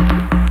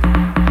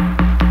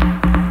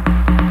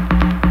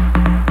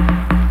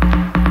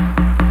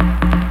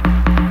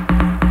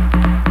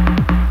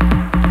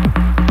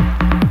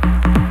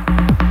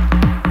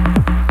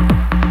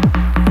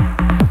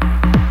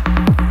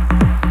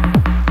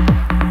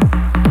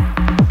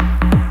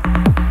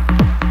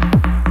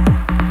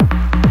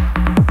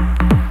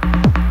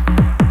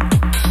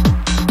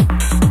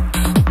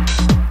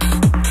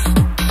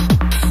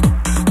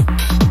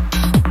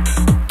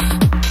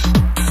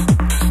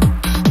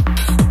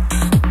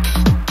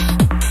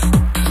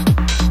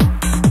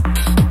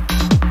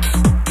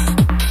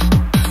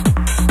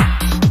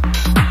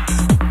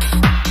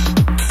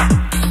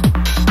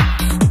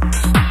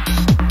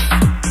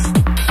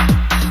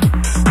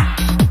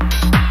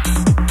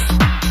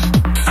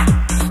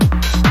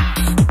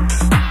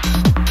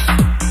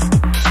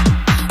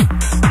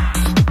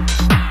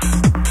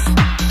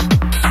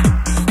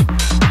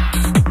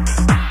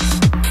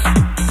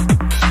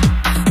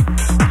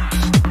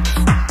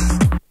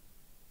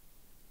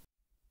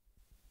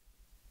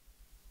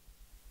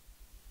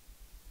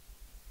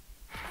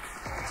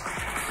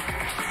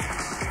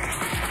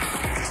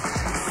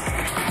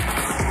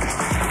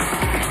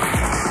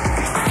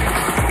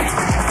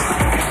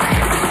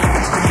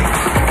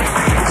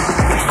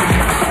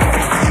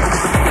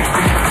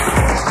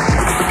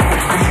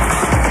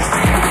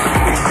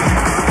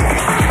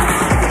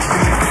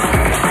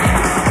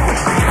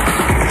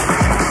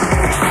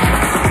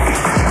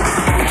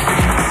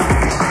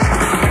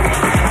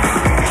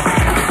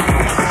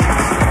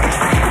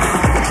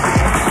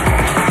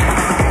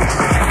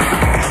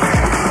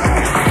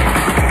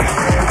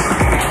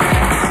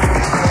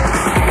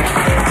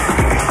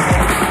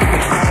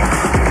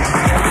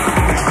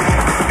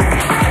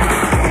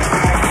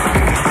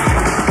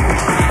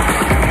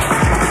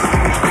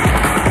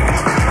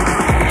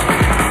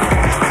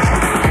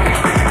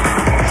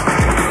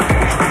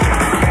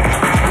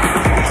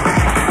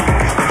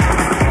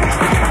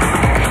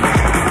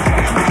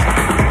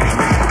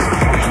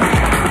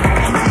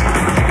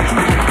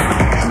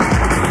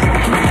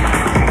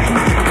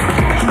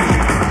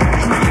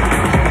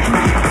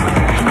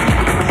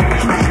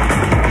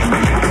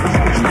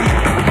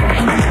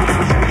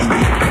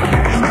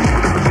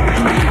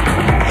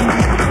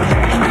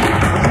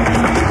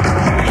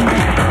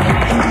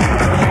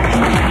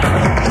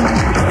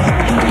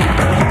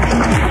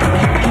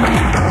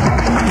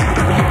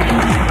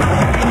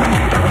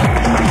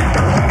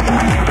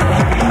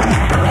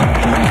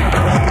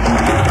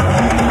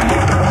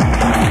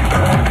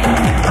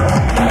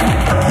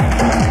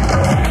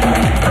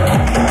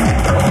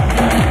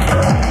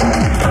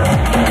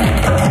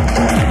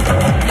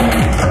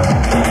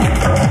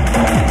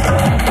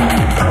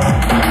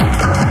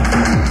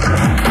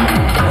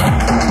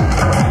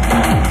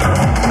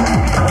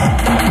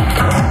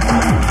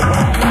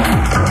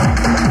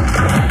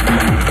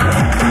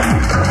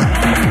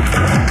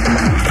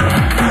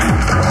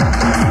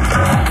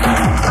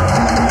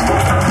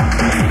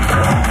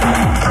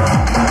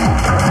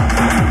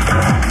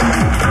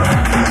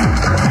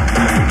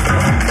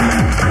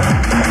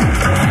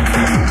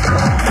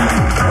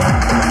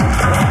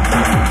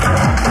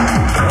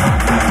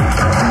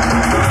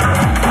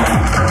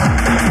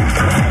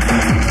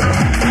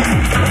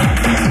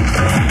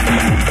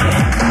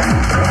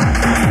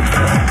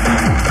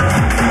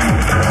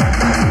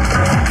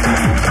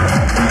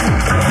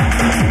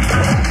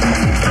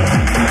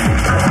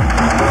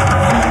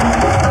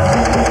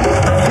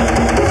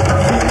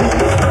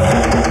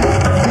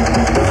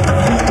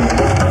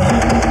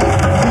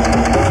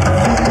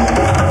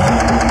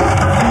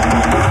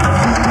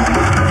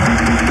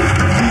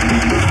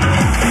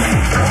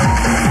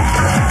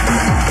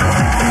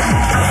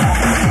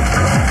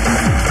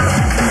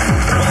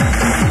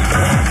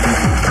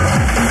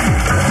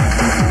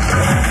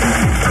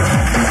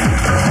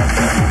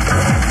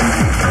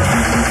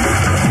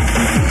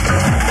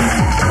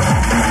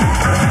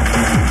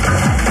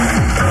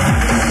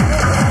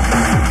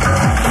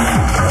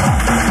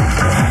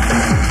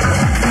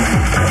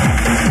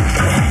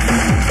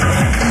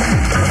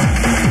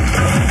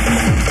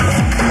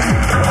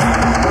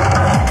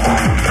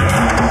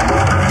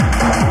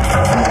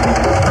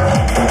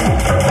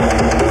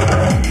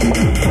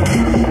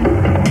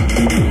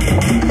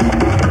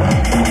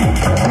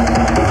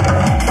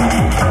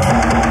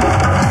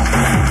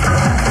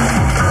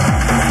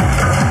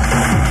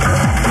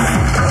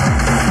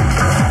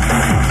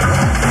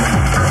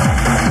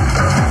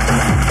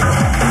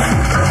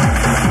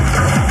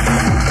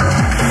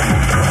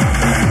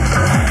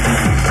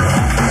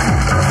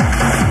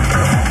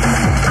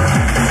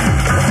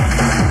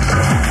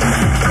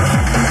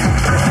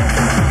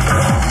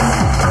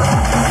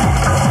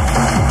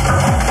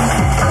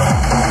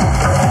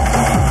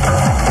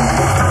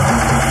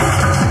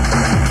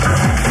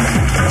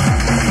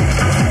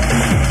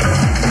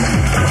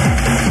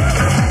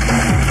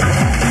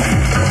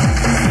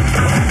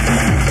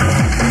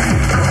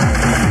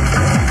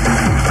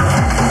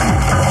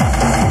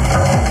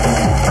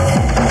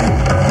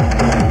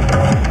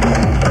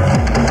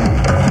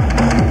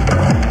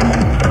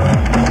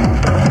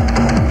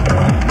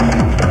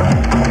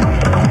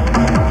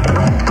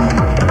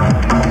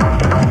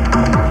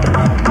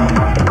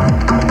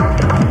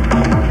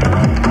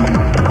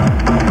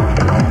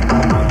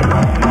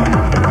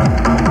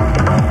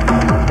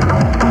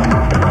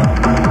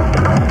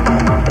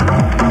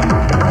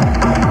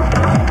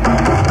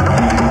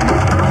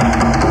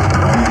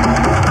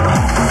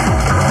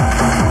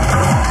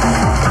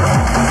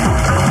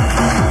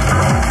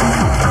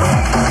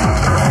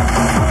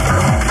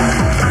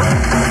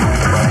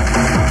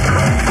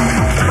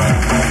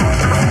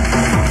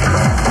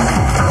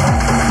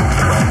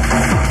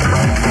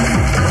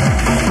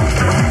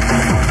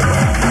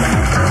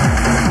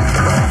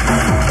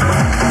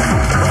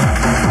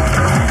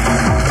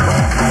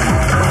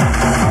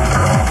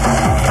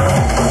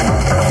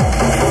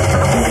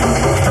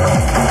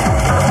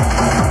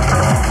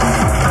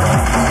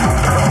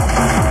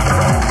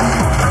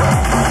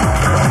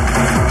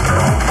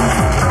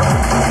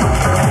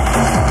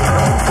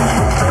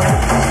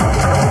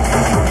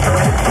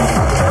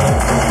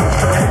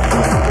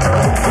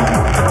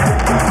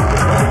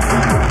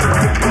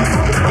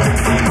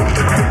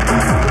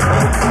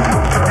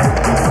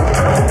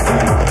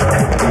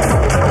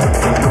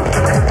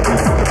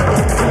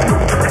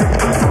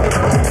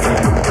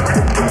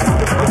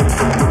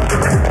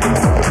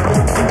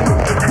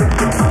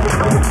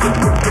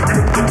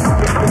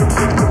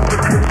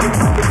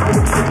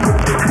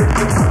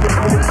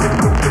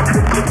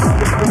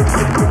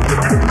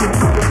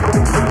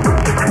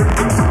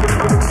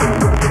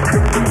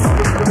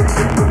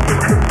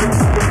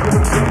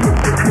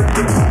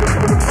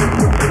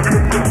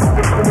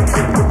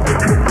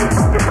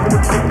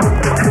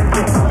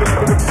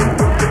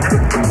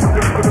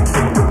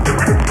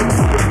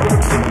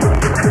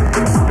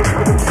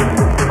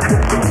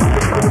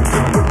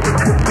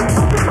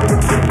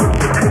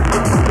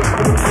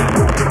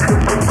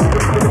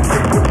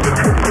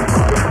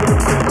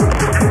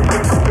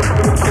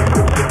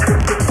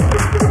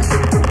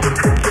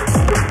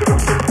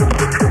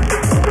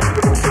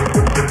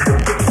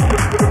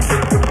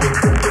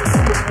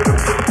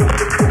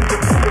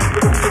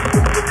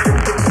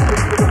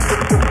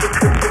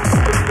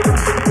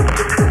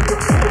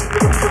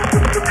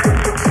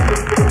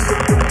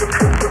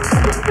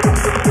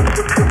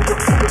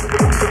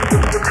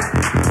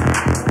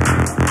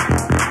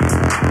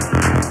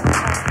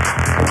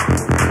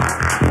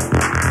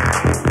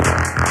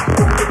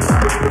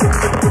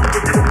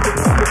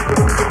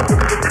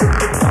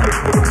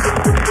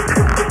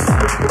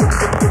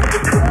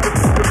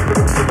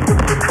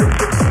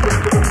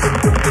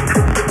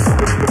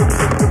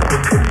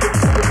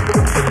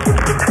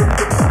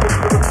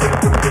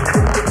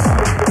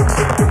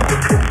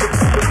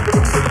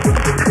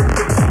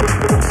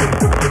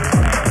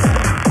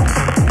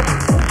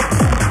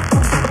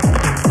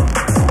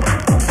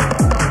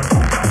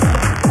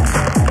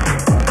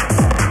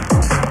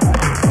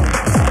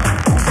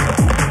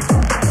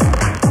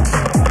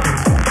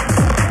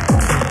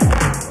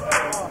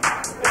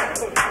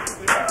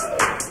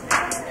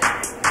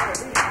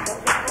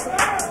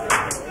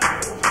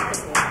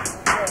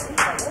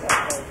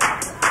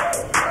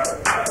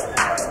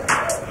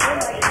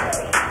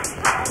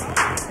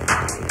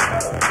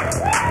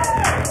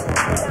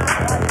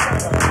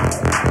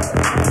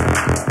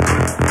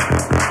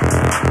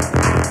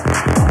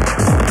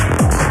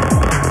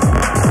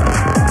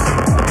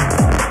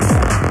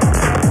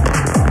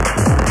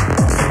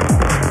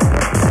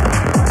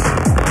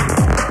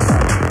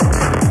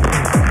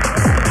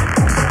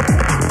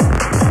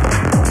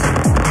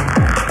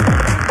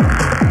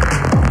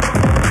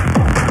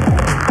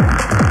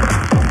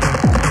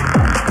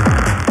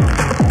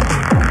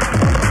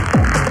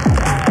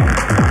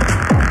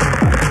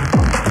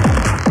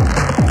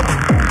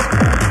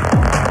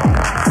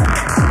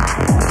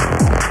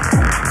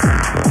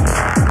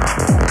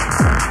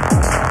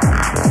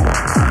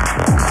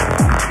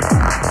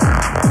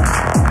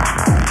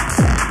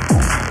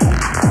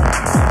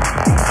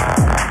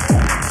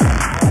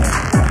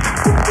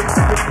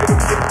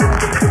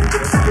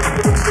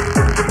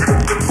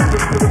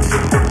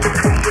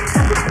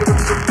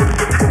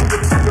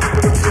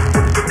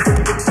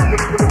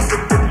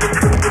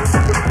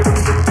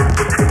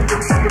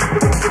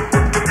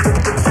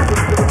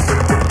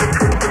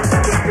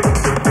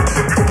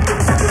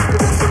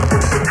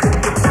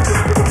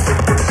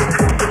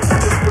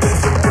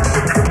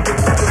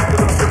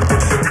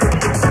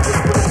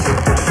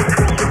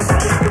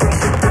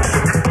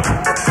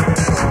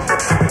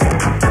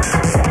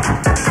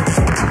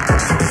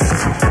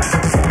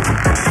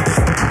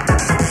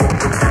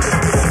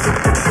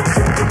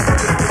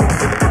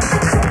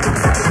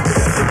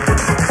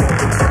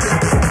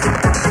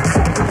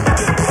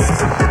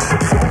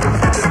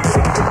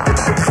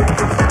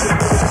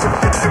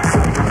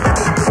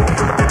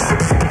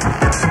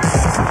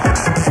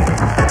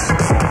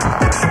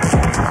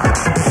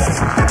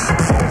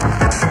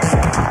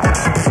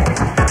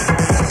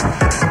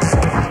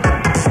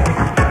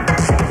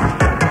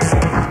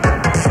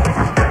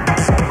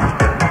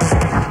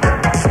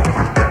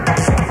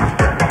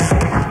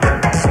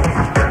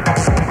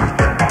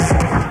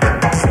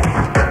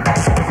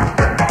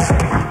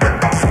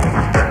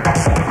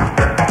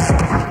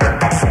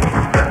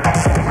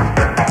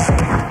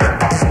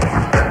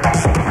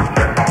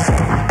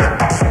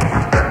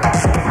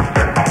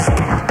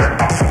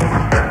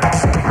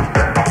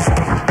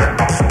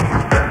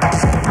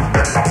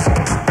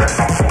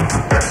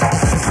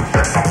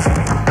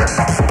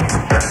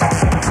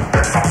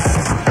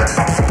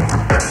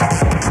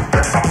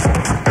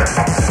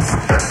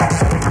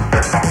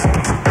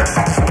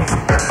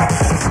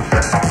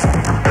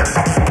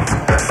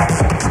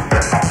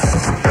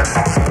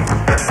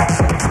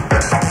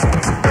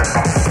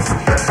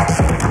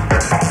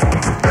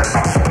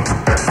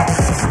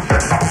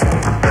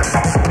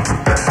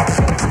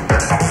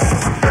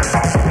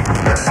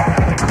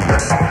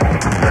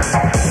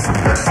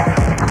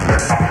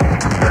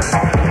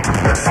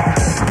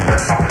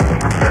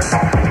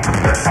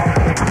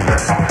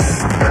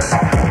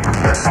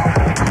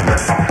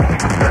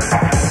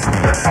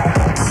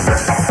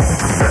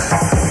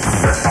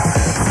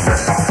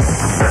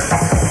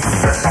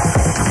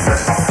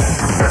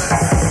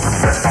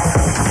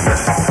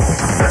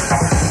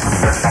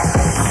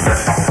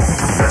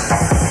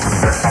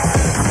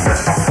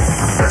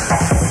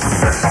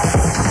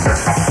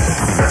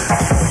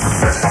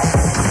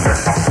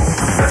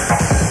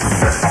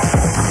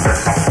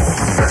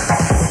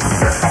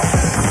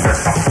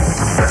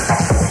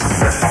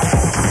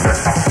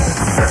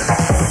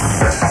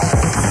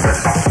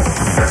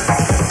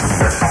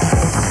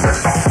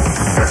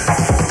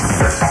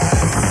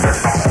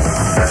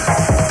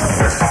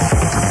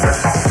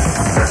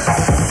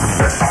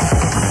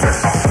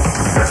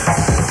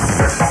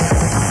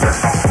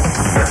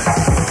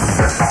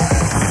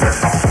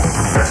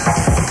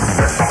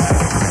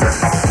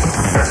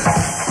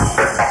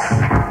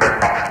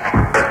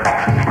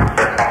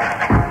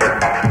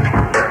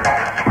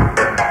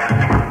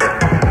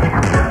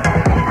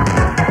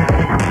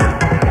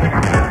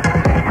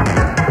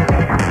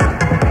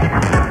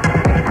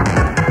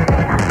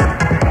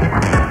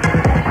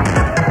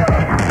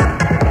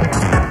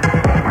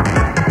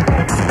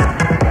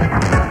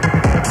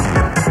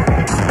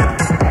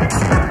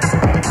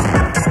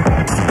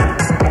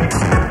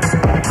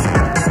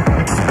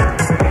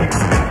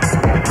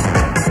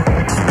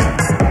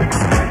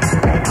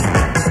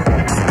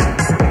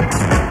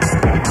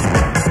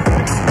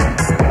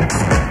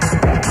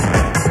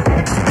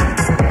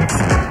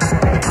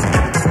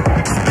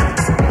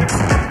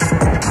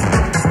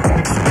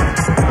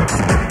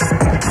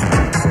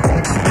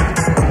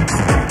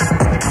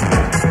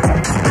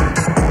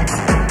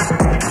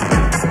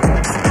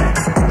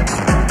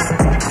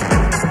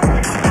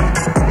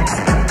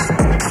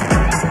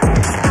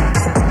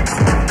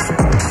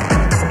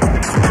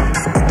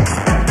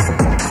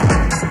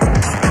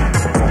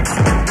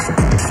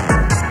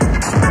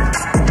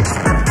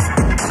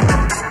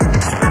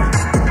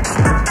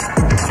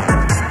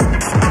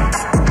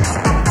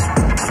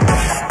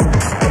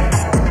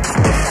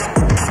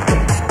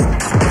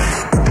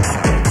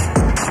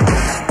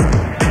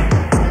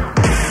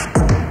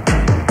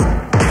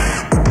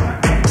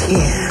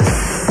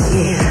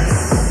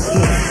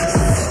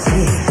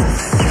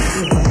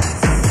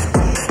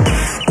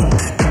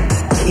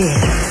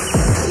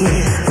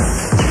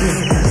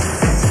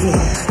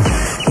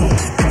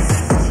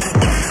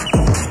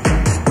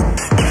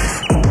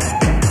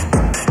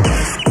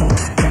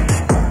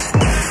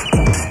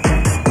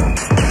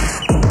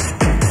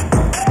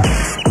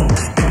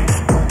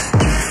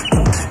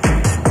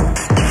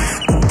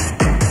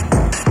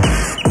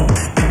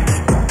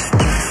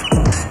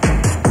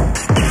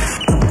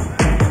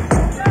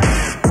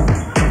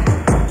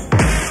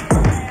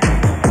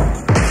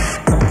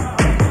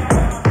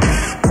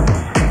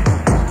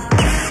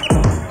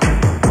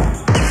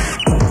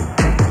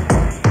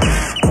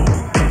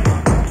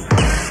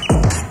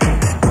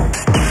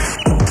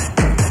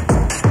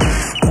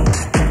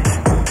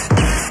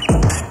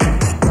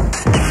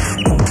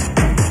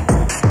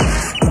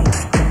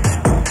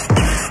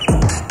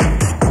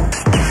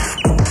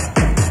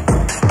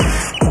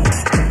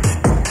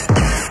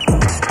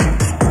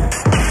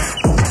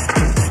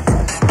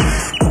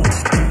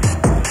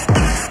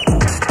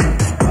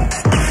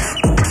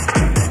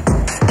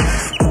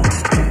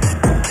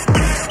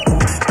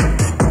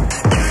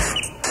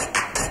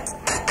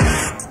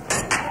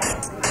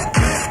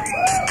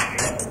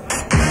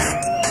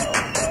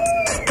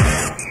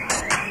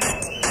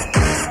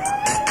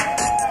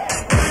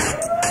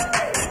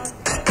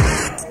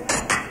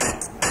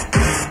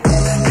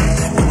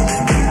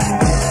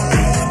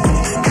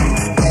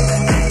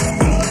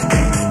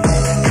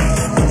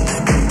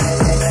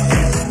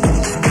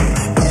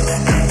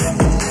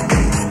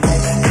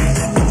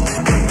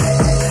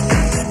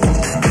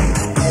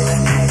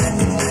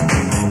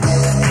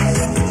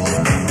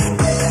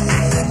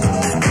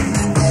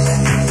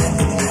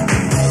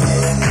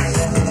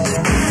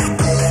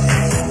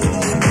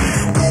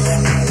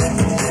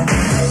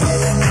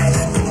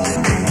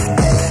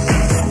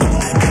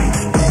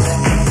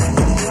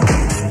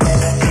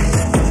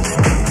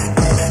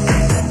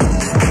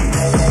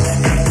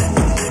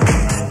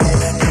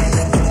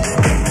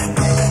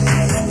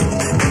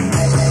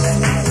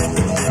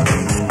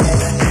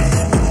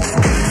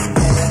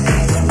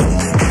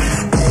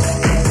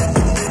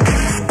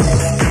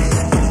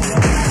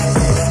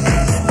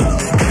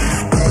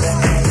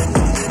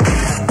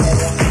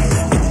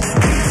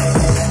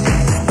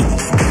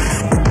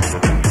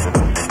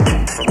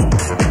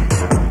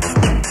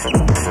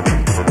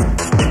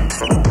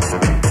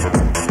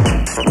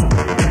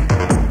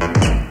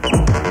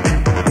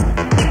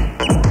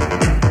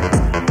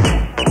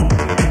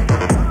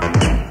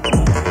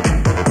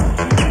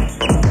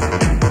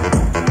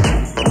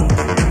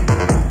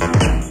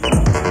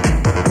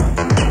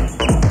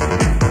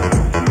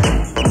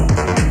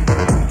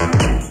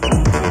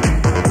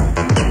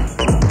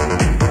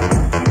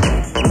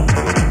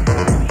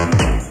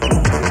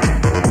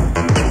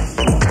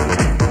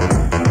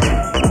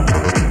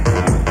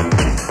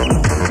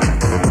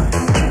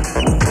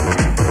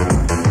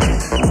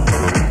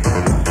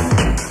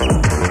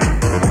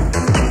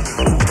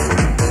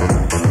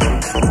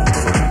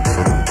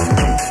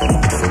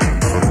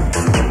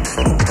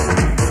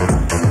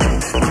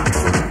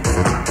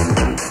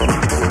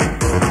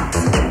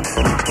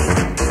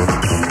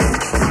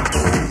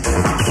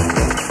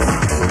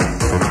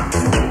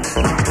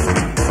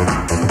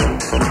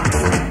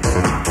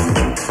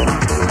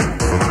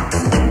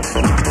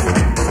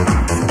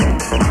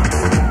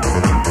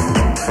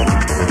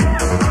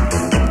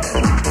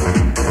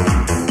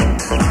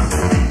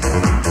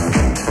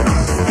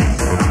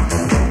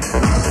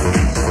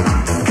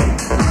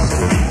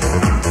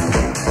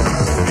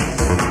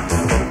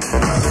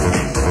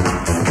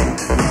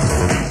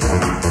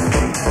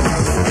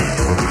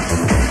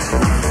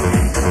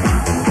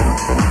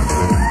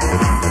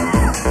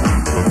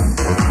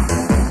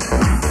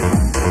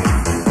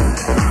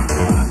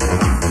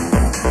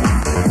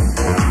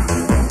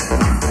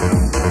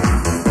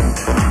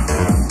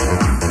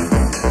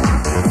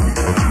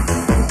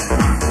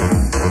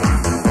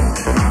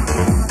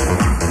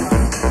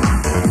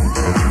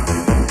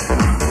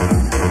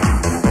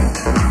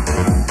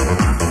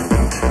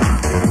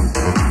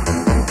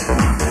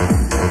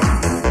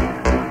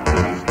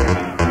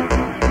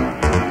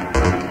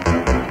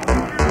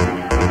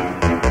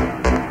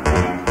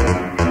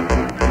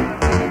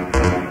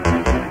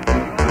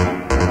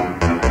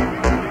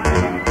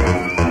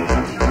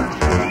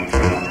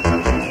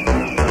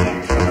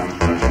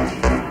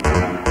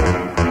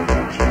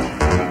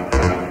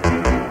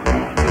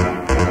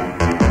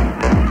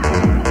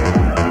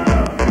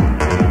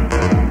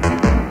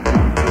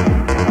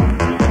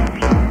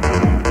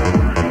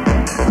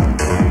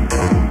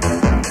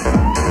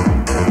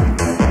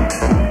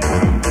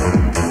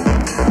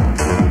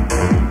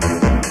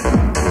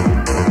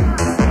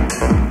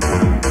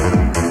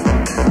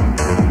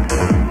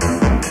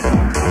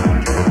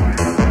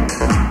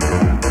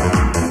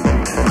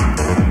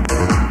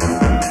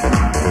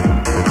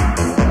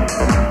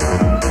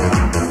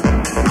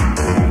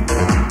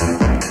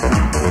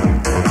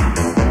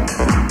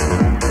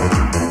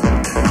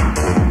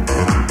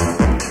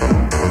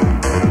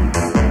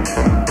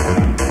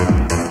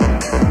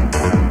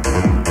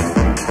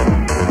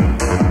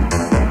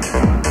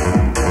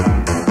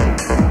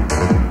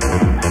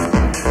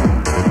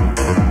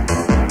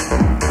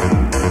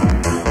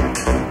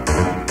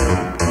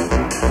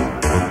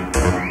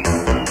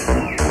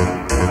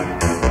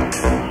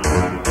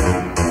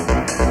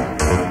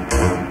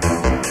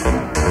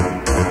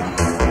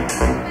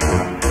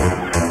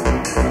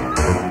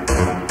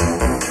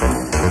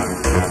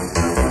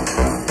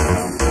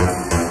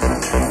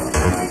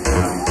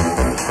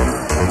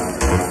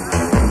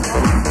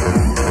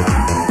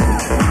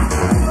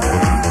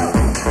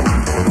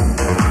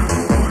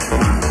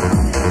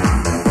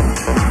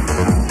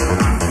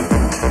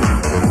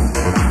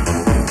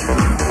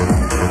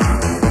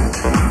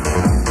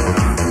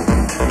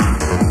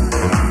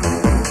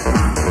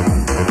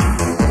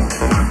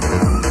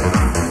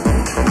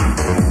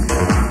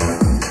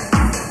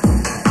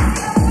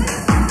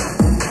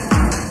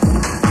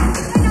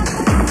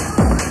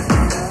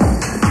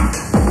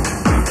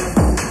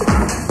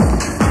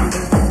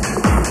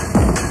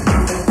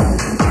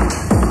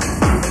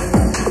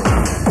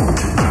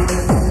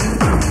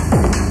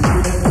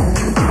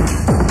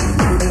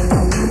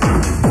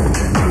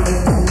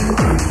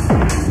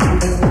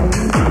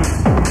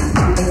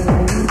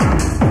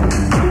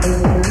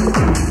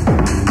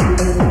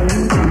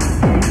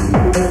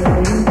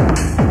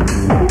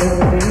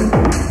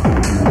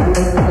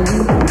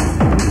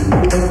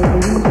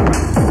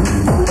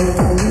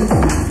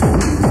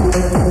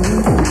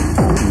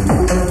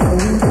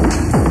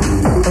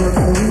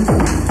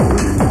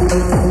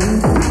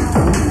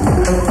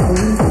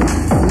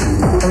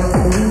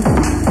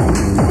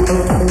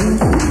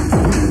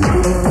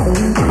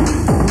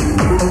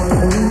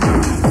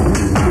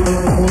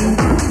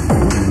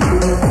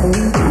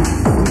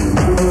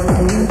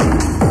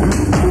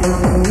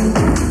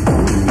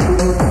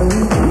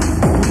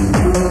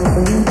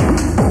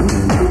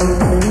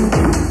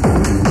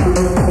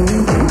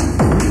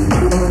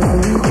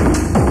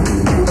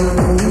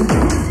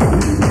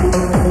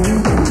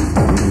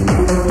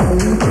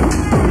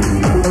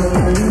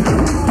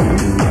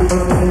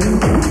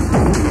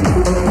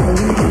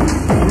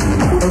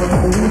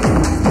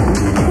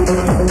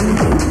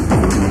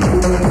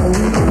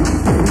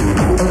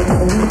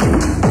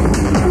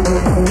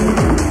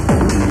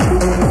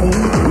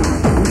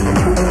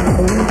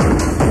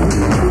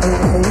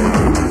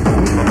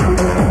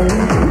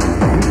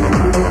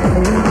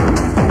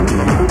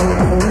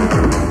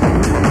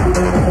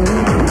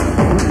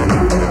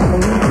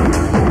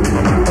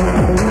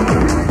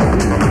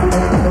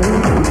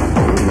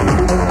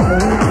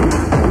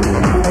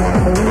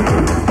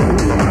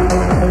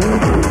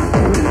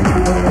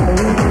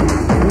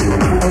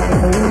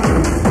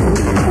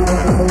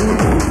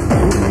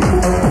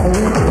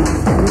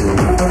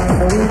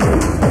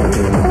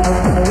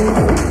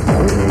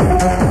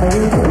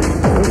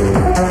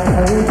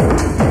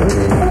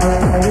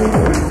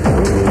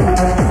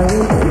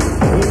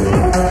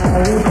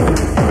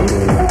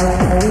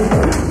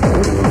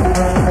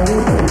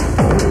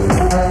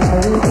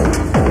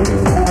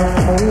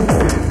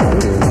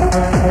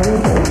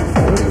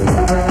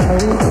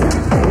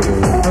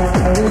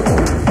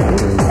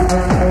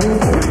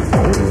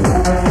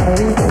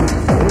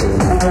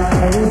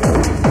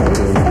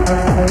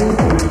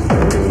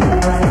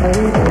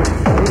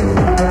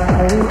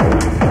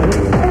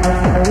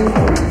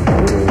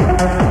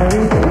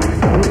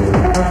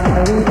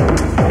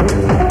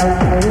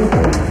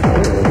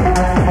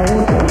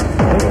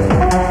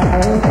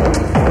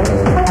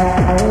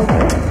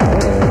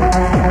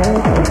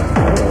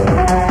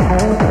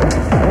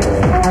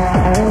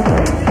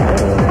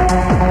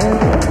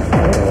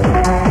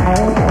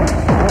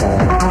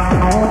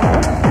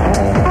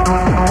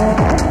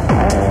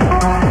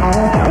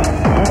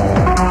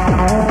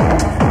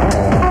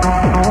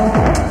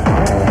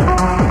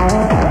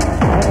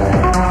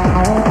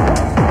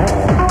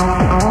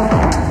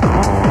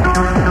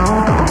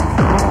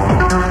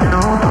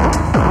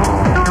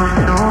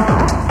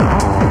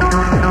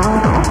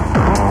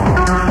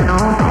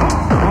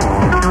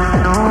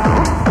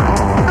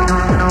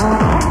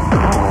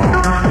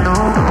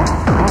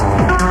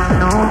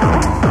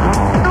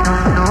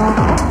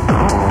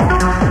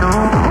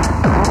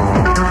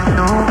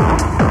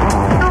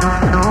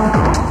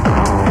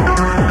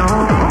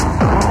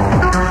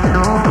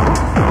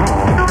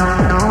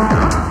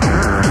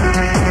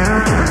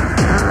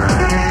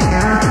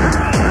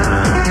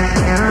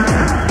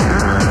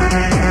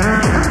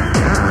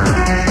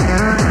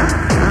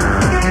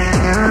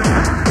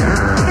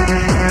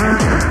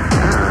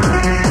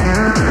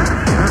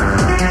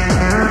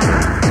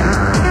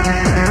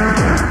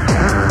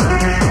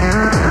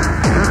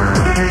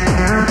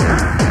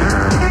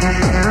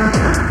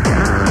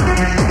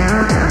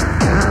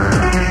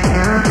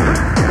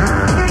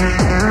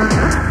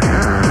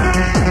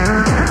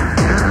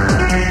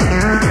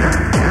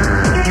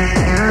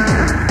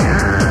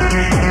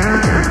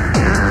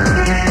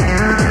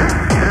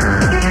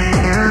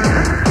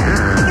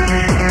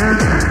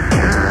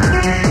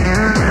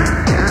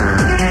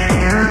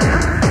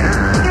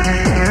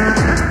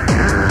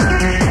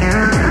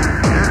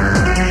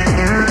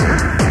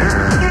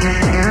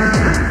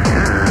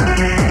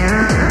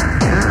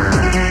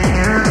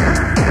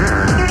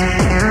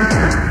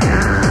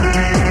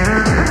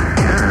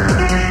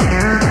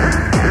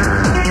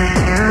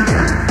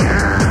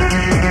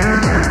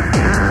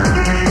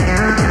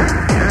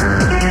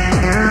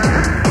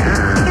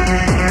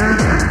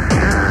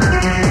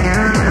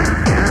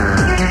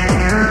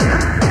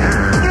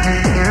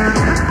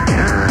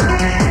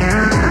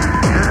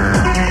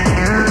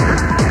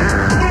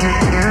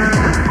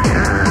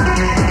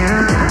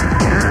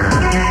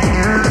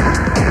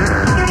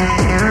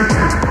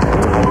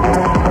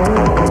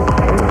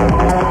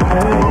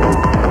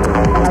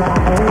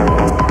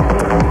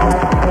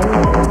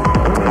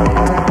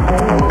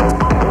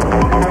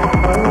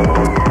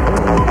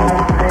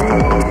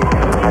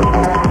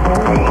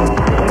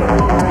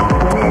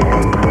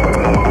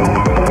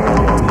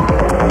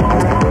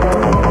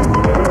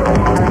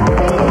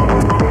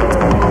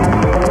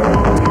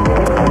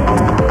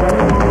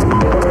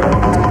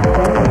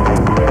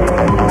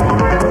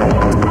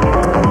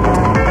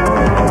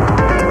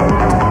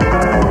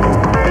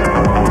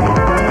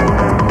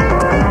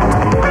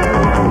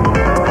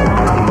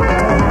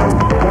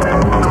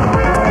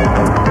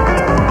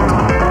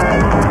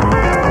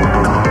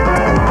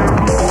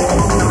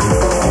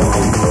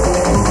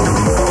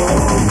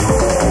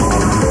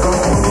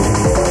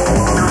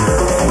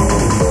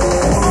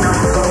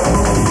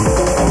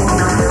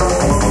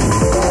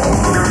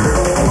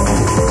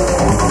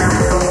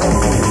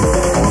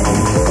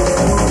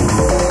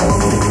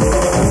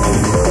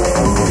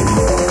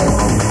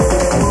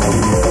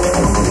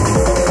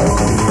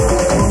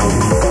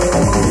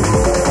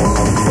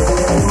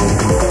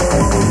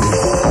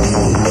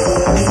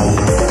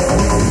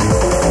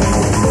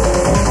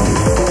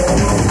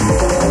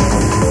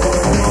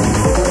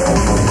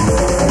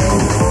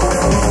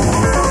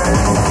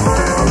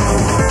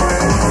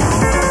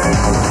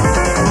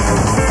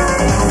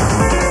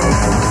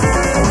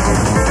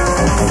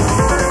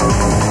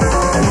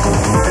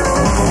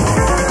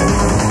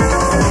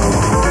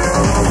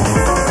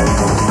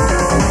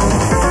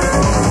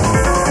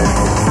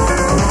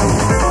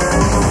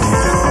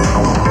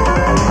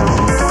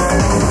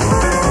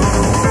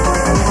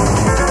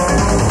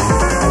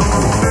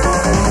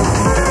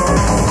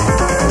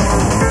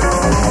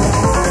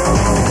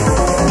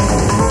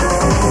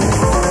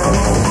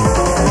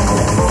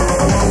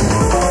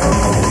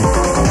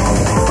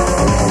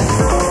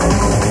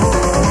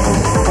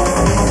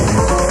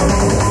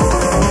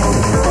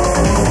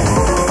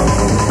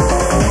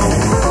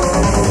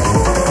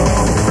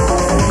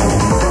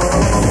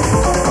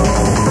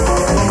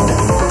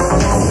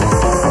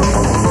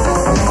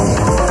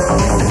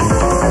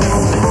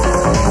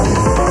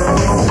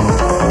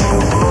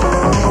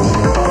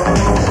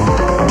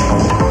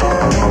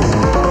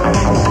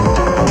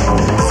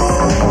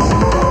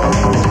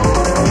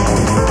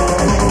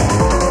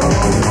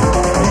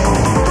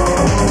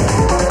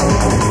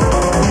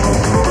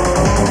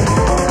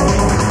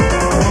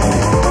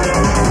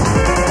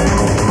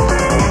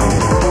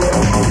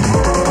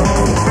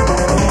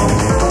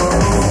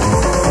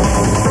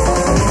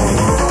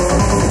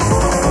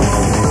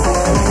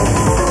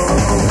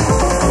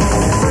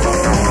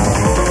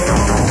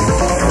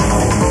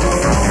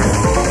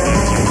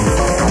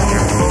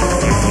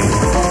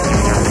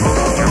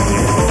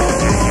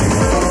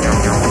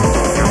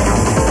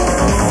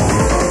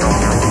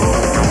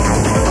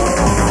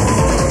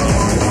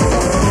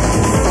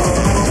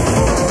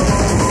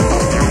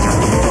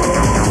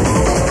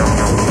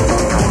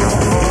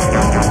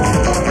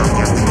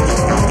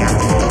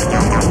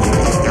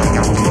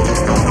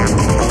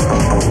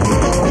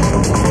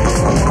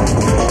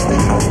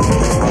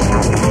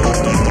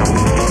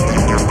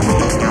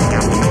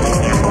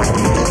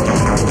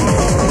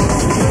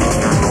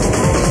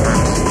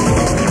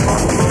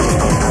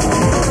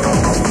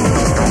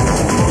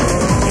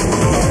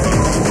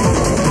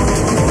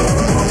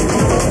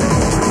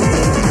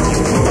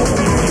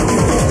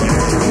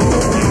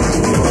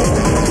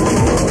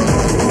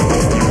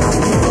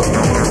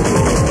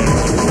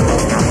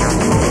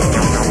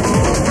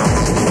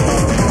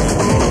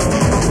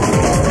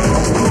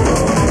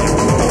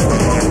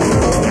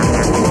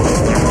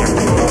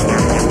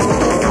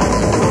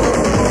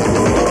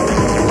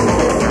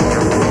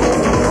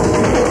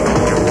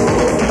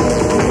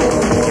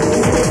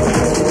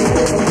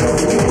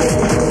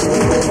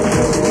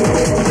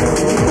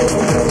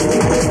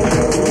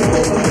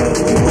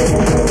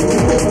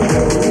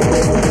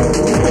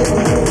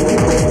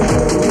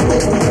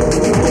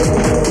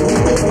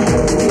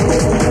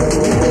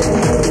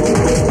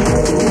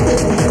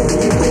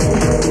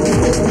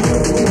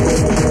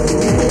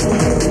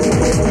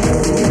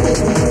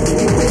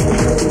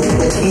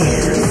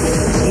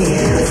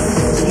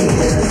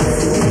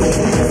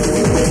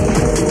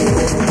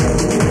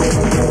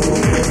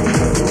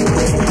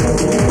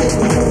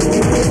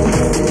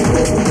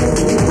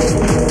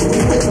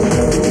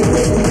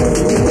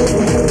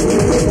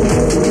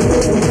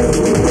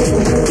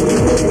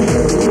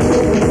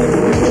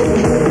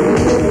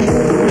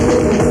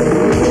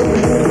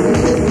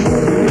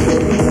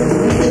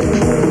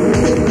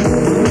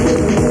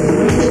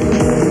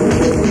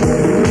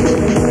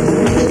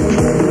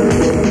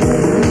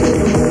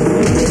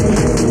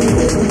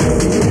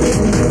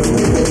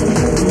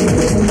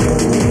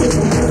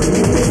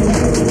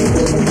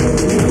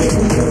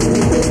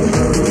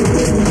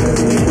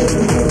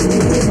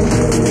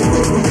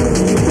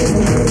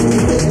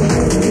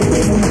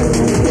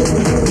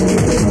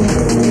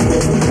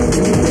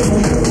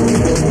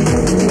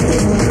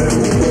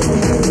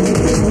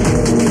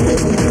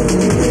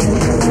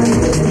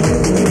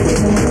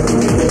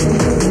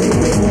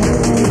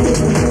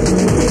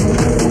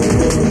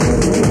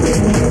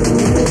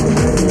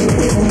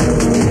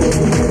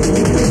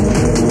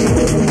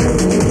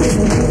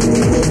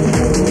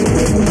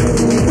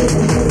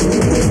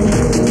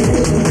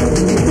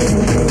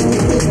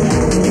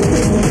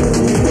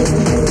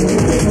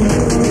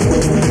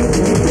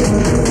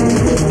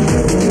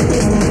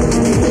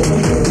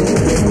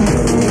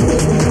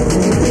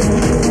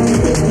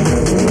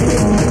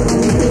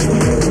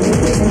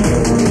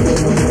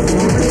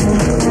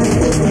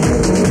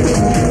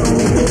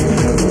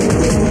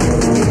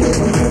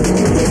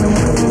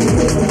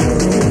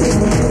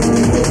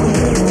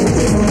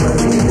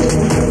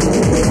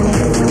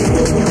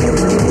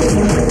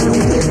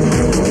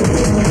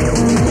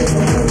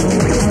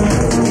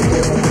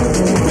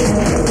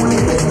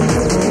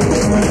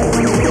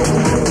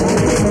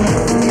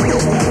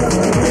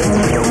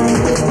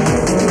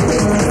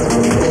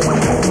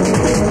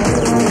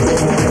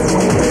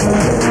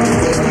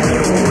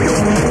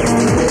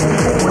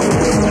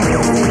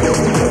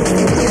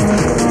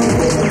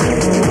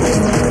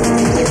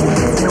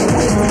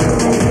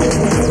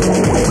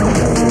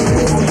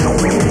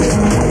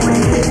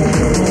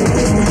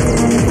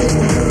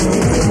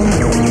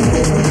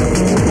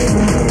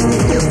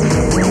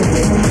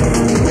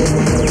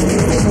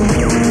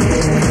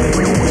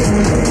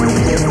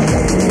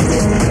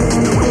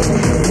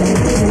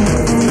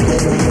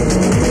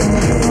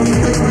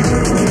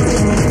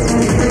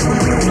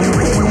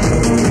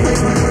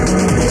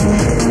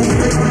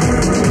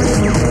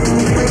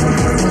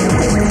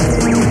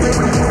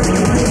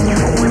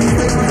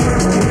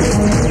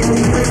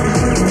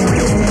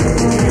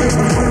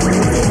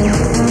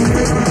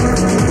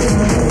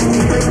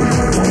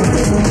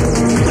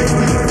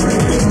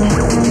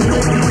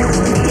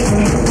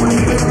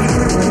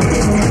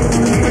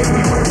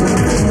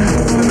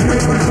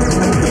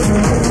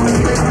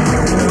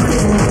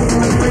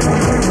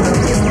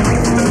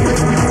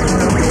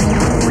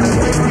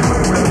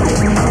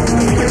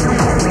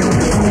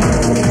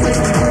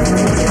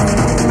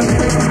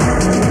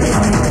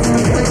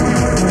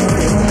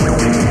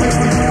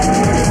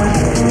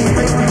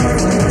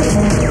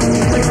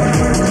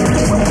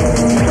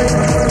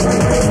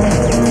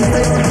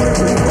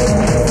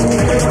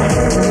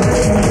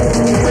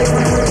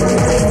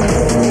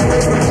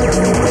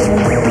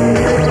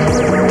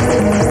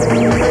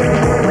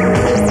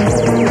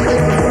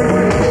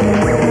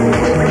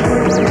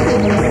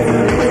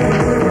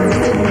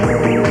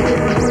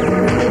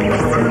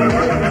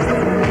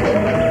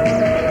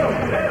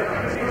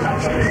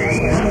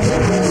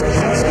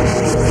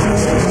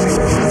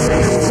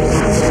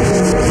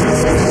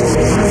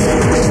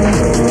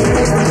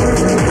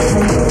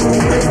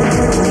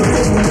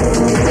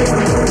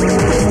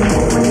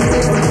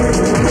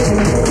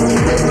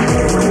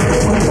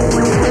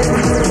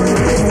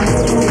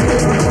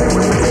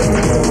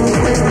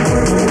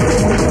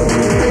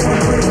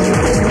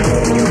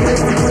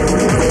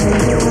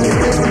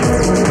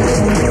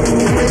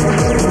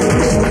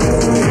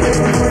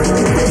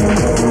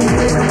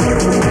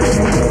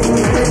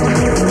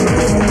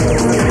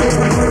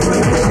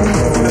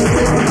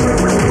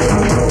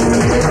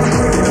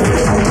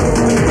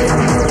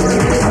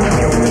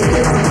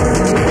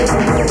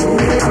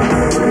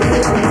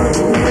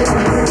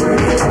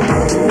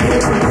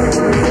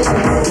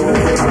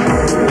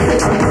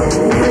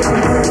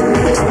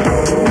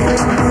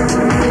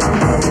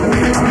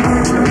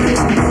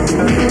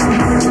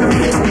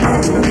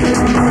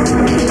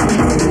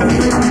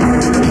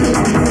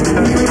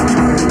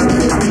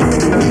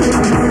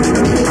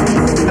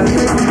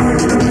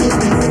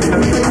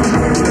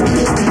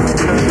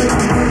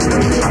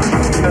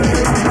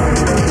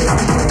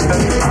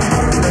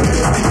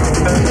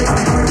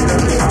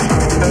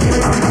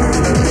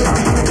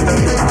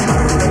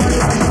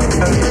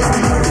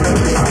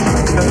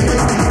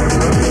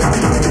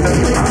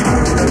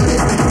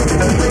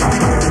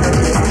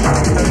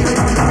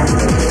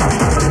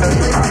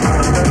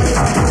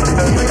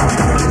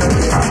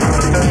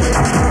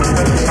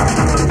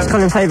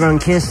 Colin Faver on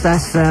Kiss.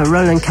 That's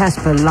Roland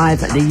Casper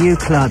live at the U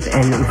Club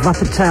in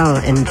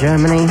Wuppertal in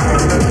Germany.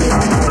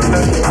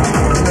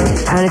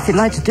 And if you'd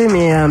like to do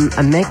me a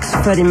mix,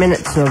 30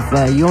 minutes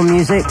of your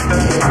music,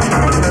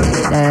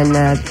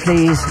 then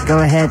please go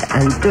ahead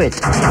and do it.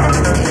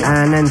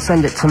 And then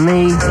send it to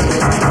me.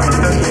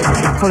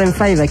 Colin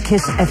Faver,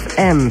 Kiss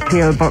FM,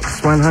 PO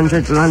Box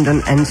 100, London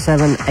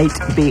N7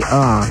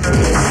 8BR.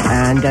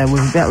 And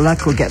with a bit of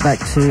luck, we'll get back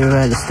to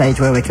the stage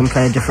where we can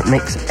play a different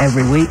mix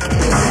every week.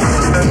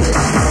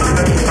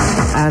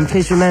 And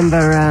please remember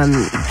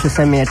to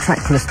send me a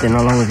track listing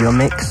along with your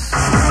mix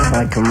so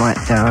I can write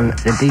down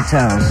the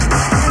details.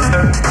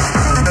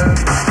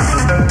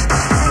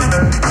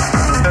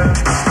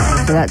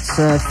 So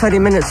that's 30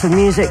 minutes of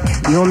music,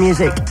 your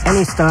music,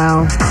 any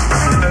style.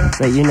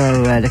 But you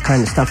know the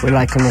kind of stuff we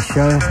like on this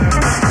show.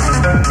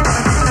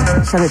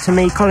 Send it to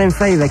me, Colin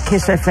Faver,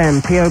 Kiss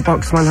FM, PO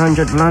Box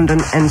 100, London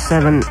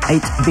N7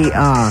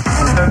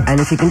 8BR. And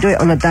if you can do it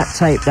on a DAT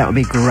tape, that would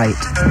be great.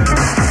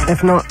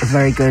 If not, a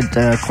very good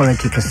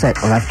quality cassette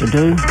will have to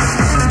do.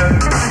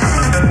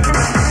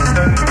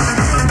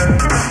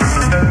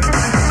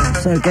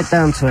 So get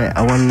down to it.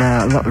 I want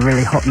a lot of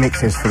really hot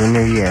mixes for the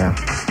new year.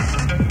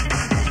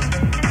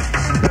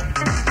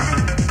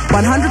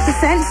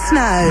 100%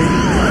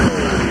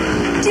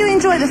 snow. Do you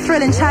enjoy the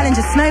thrill and challenge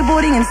of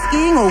snowboarding and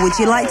skiing, or would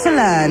you like to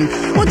learn?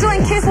 Well,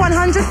 join Kiss 100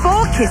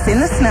 for Kiss in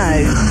the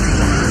Snow.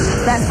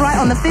 That's right,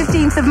 on the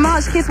 15th of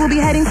March, Kiss will be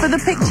heading for the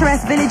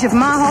picturesque village of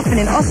Marhofen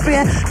in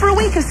Austria for a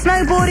week of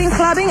snowboarding,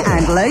 clubbing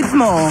and loads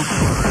more.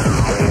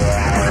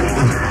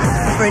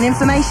 For an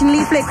information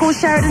leaflet, call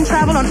Sheridan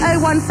Travel on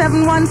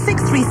 0171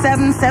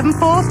 637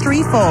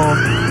 7434.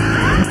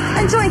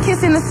 And join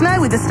Kiss in the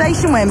Snow with the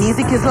station where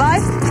music is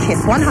live,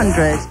 Kiss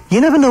 100. You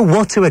never know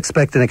what to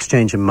expect in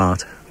Exchange and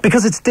Mart,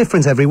 because it's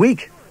different every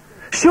week.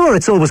 Sure,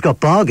 it's always got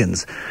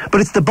bargains,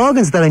 but it's the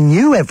bargains that are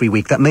new every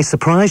week that may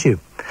surprise you.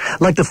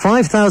 Like the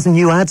 5,000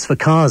 new ads for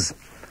cars.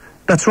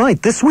 That's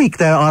right, this week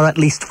there are at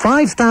least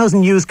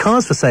 5,000 used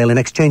cars for sale in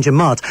Exchange and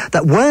Mart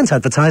that weren't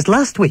advertised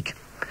last week.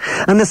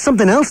 And there's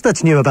something else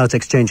that's new about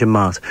Exchange and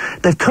Mart.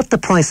 They've cut the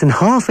price in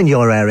half in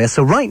your area,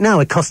 so right now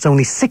it costs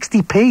only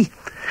 60p.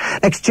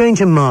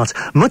 Exchange and Mart,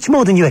 much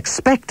more than you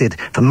expected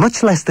for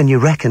much less than you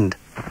reckoned.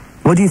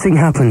 What do you think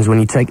happens when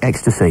you take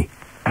ecstasy?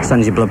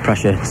 Sends your blood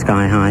pressure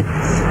sky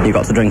high. You've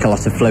got to drink a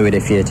lot of fluid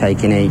if you're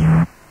taking E.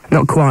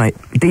 Not quite.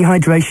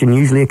 Dehydration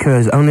usually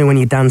occurs only when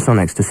you dance on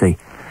ecstasy.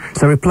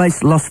 So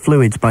replace lost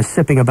fluids by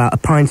sipping about a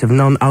pint of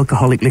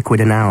non-alcoholic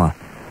liquid an hour,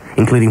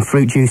 including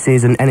fruit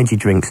juices and energy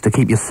drinks to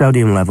keep your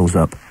sodium levels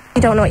up.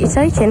 You don't know what you're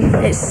taking.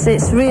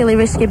 It's really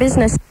risky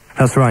business.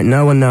 That's right,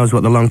 no one knows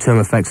what the long-term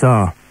effects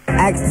are.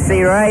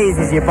 Ecstasy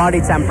raises your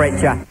body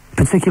temperature.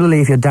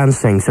 Particularly if you're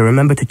dancing, so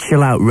remember to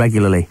chill out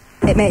regularly.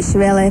 It makes you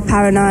really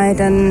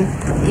paranoid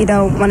and you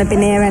don't want to be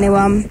near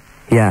anyone.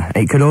 Yeah,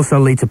 it could also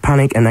lead to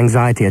panic and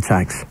anxiety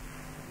attacks.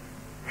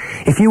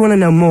 If you want to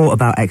know more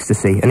about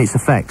ecstasy and its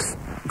effects,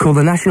 call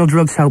the National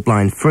Drugs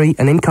Helpline free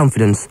and in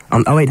confidence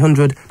on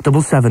 0800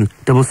 77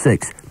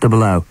 66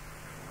 00.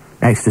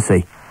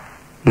 Ecstasy.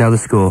 Know the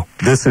score.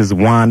 This is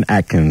Juan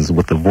Atkins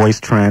with the voice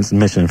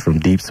transmission from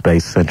Deep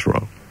Space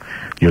Central.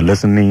 You're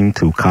listening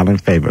to Colin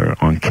Faver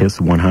on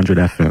Kiss 100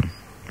 FM,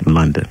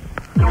 London.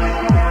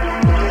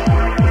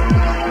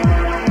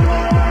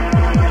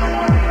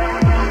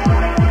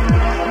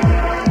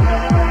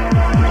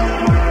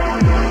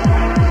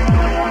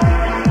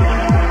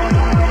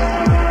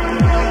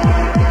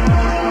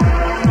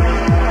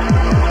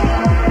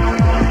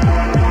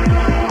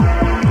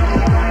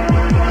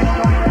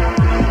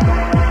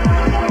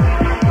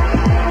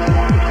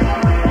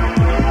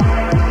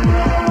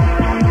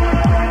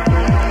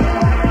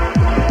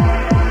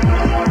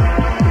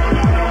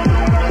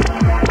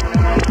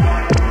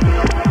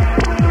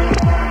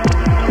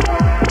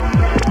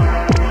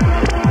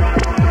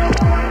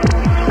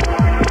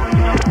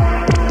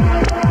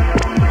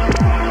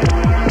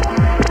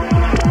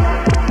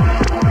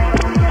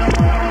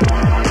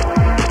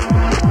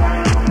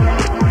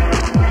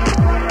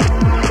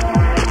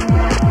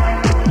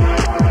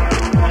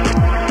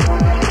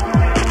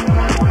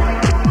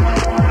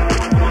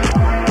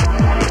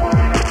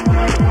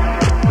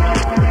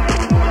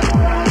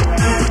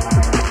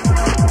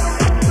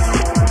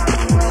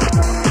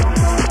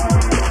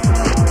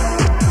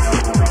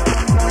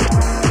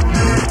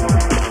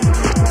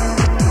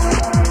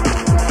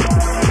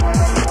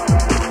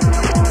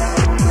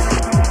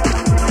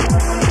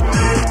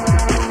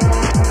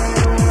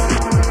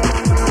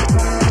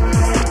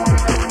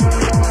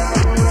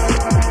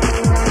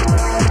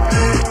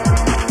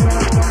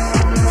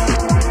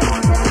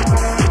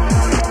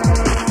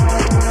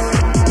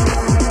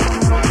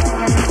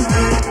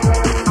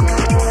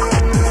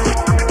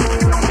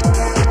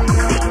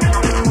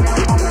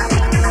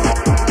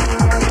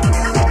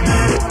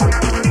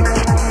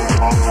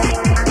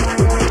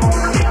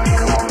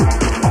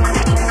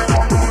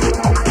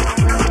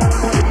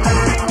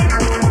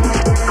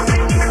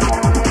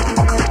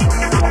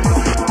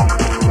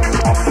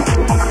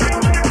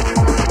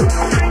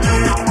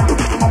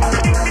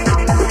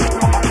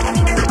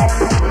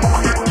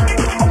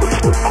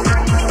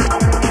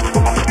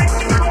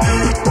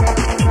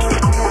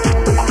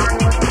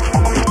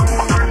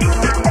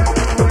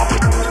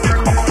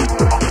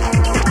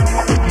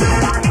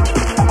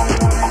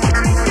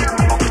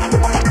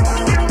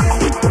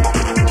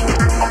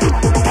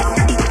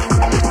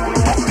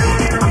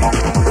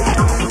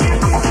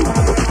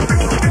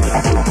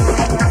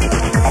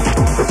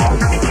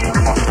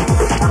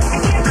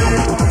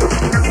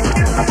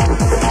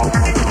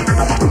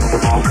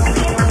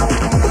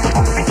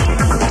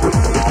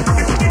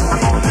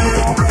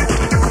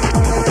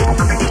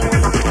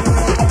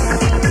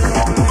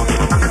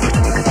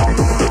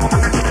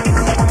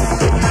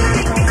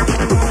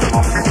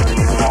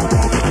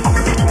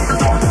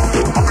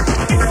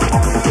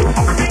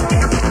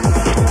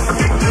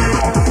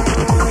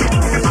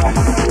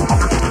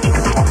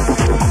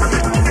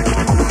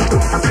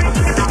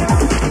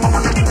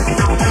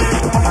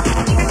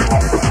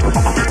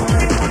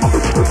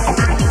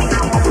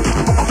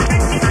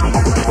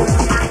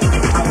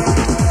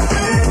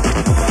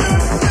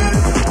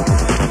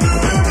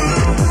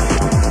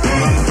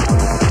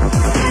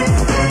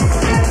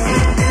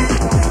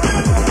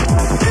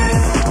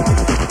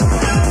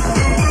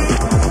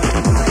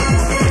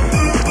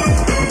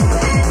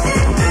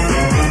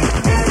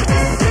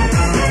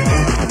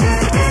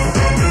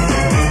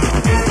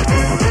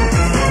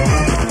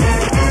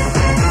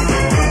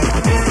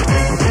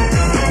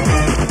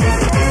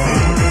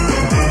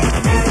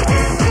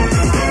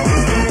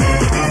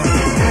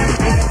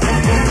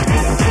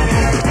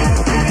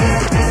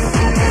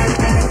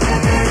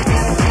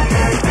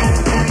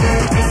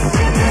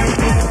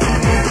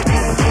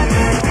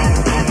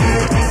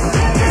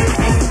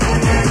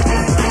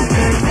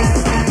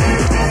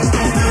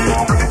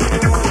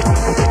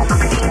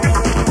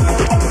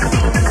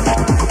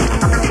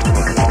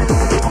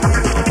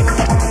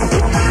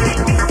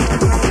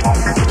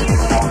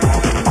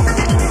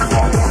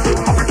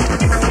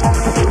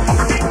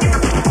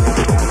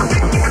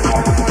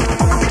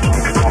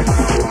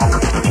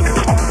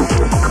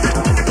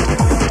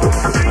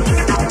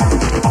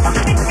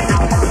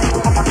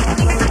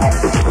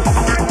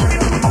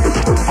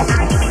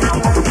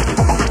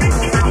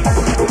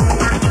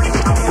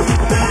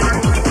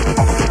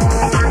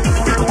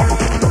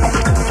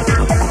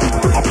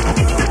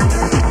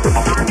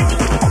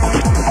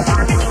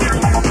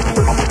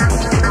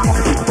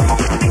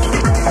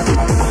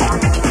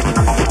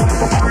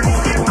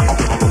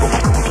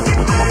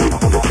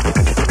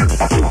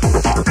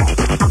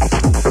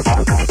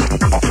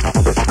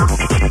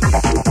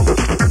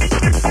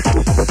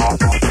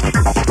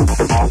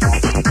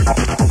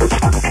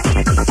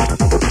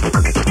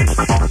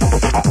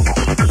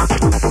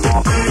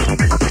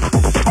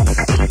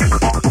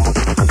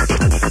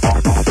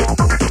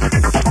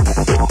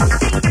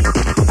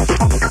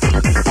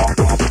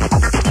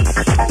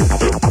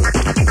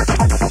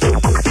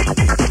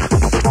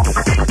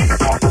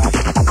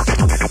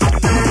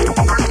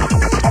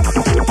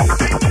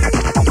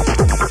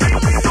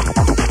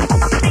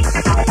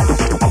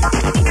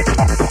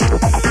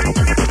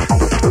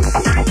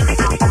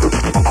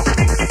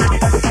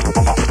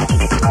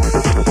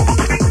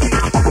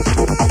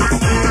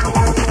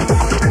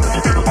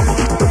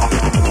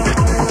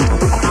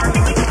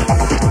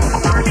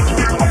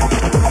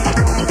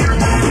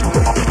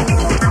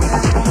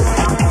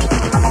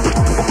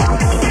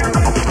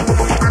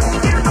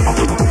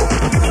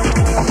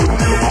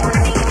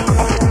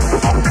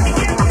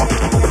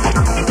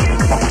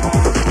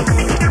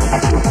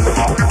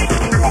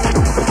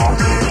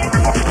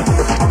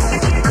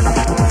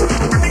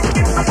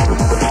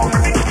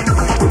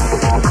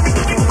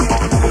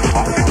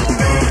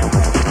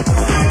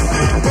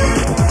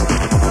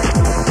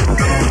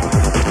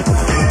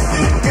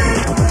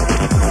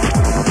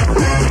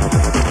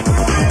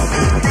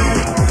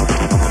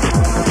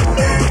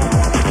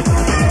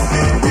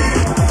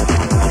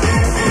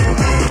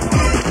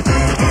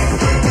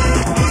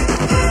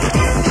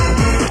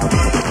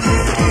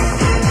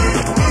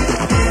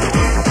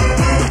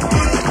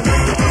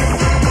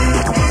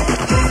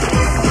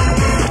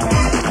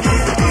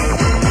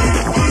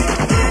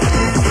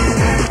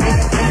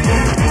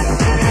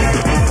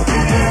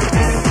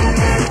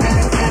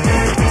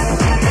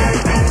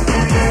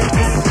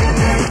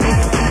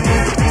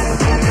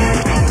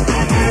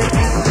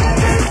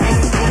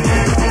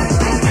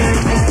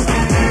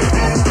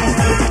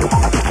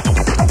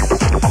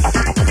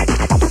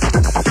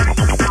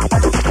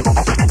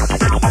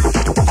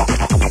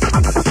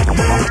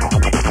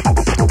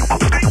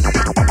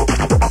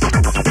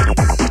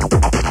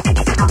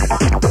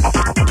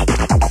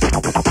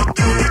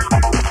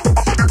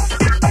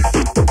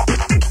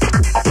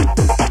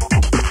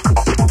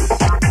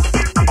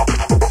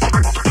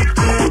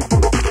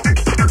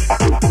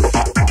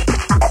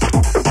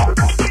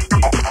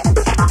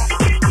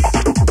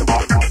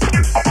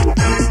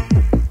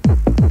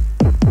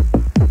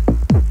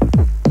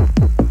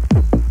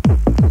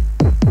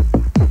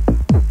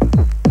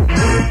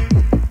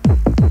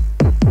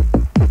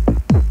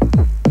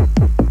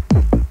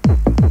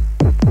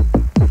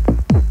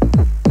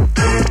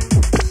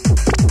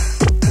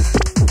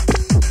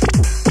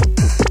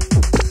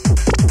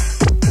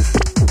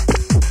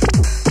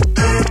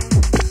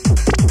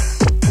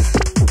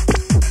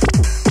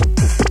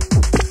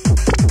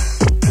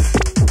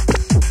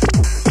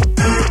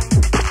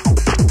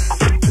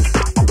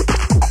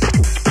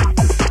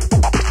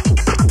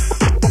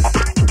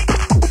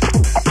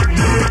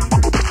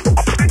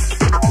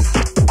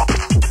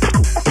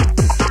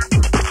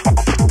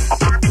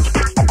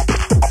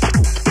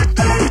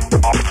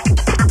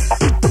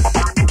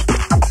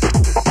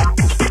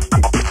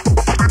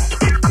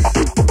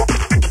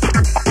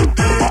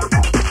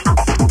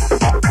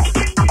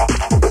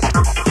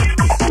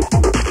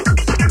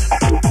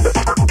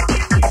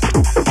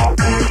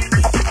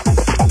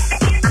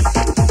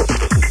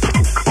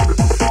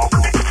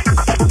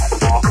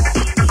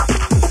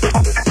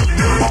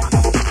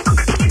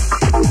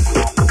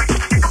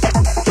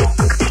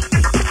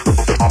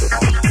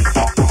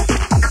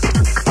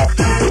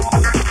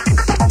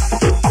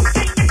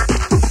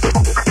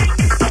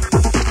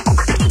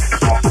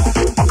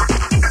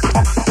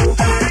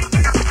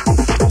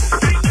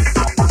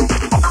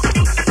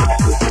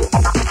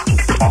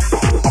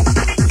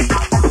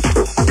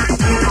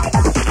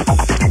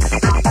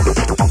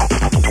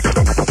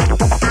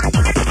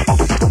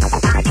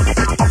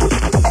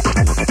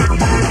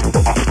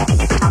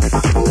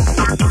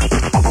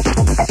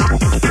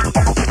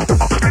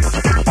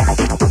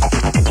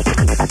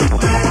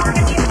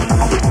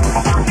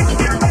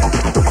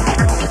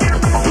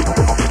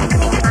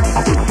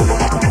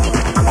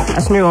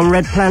 new on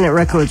Red Planet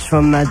Records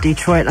from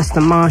Detroit. That's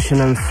the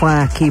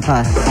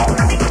Martian-Firekeeper.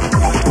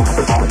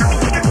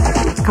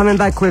 Coming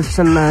back with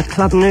some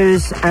club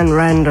news and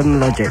random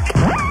logic.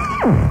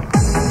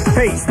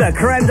 Pete's, the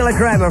creme de la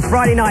creme of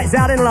Friday nights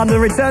out in London,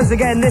 returns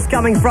again this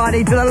coming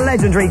Friday to the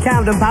legendary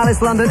Camden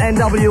Palace, London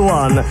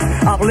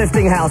NW1.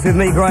 Uplifting house with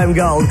me, Graham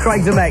Gold,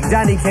 Craig Demek,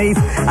 Danny Keith,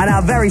 and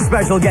our very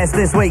special guest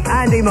this week,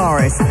 Andy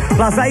Morris.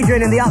 Plus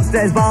Adrian in the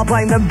upstairs bar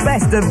playing the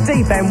best of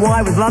Deep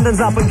NY with London's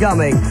up and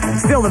coming.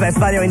 Still the best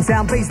value in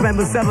town. Pete's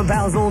members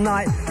 £7 all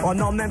night, or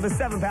non-members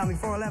 £7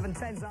 before 11,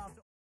 10's after.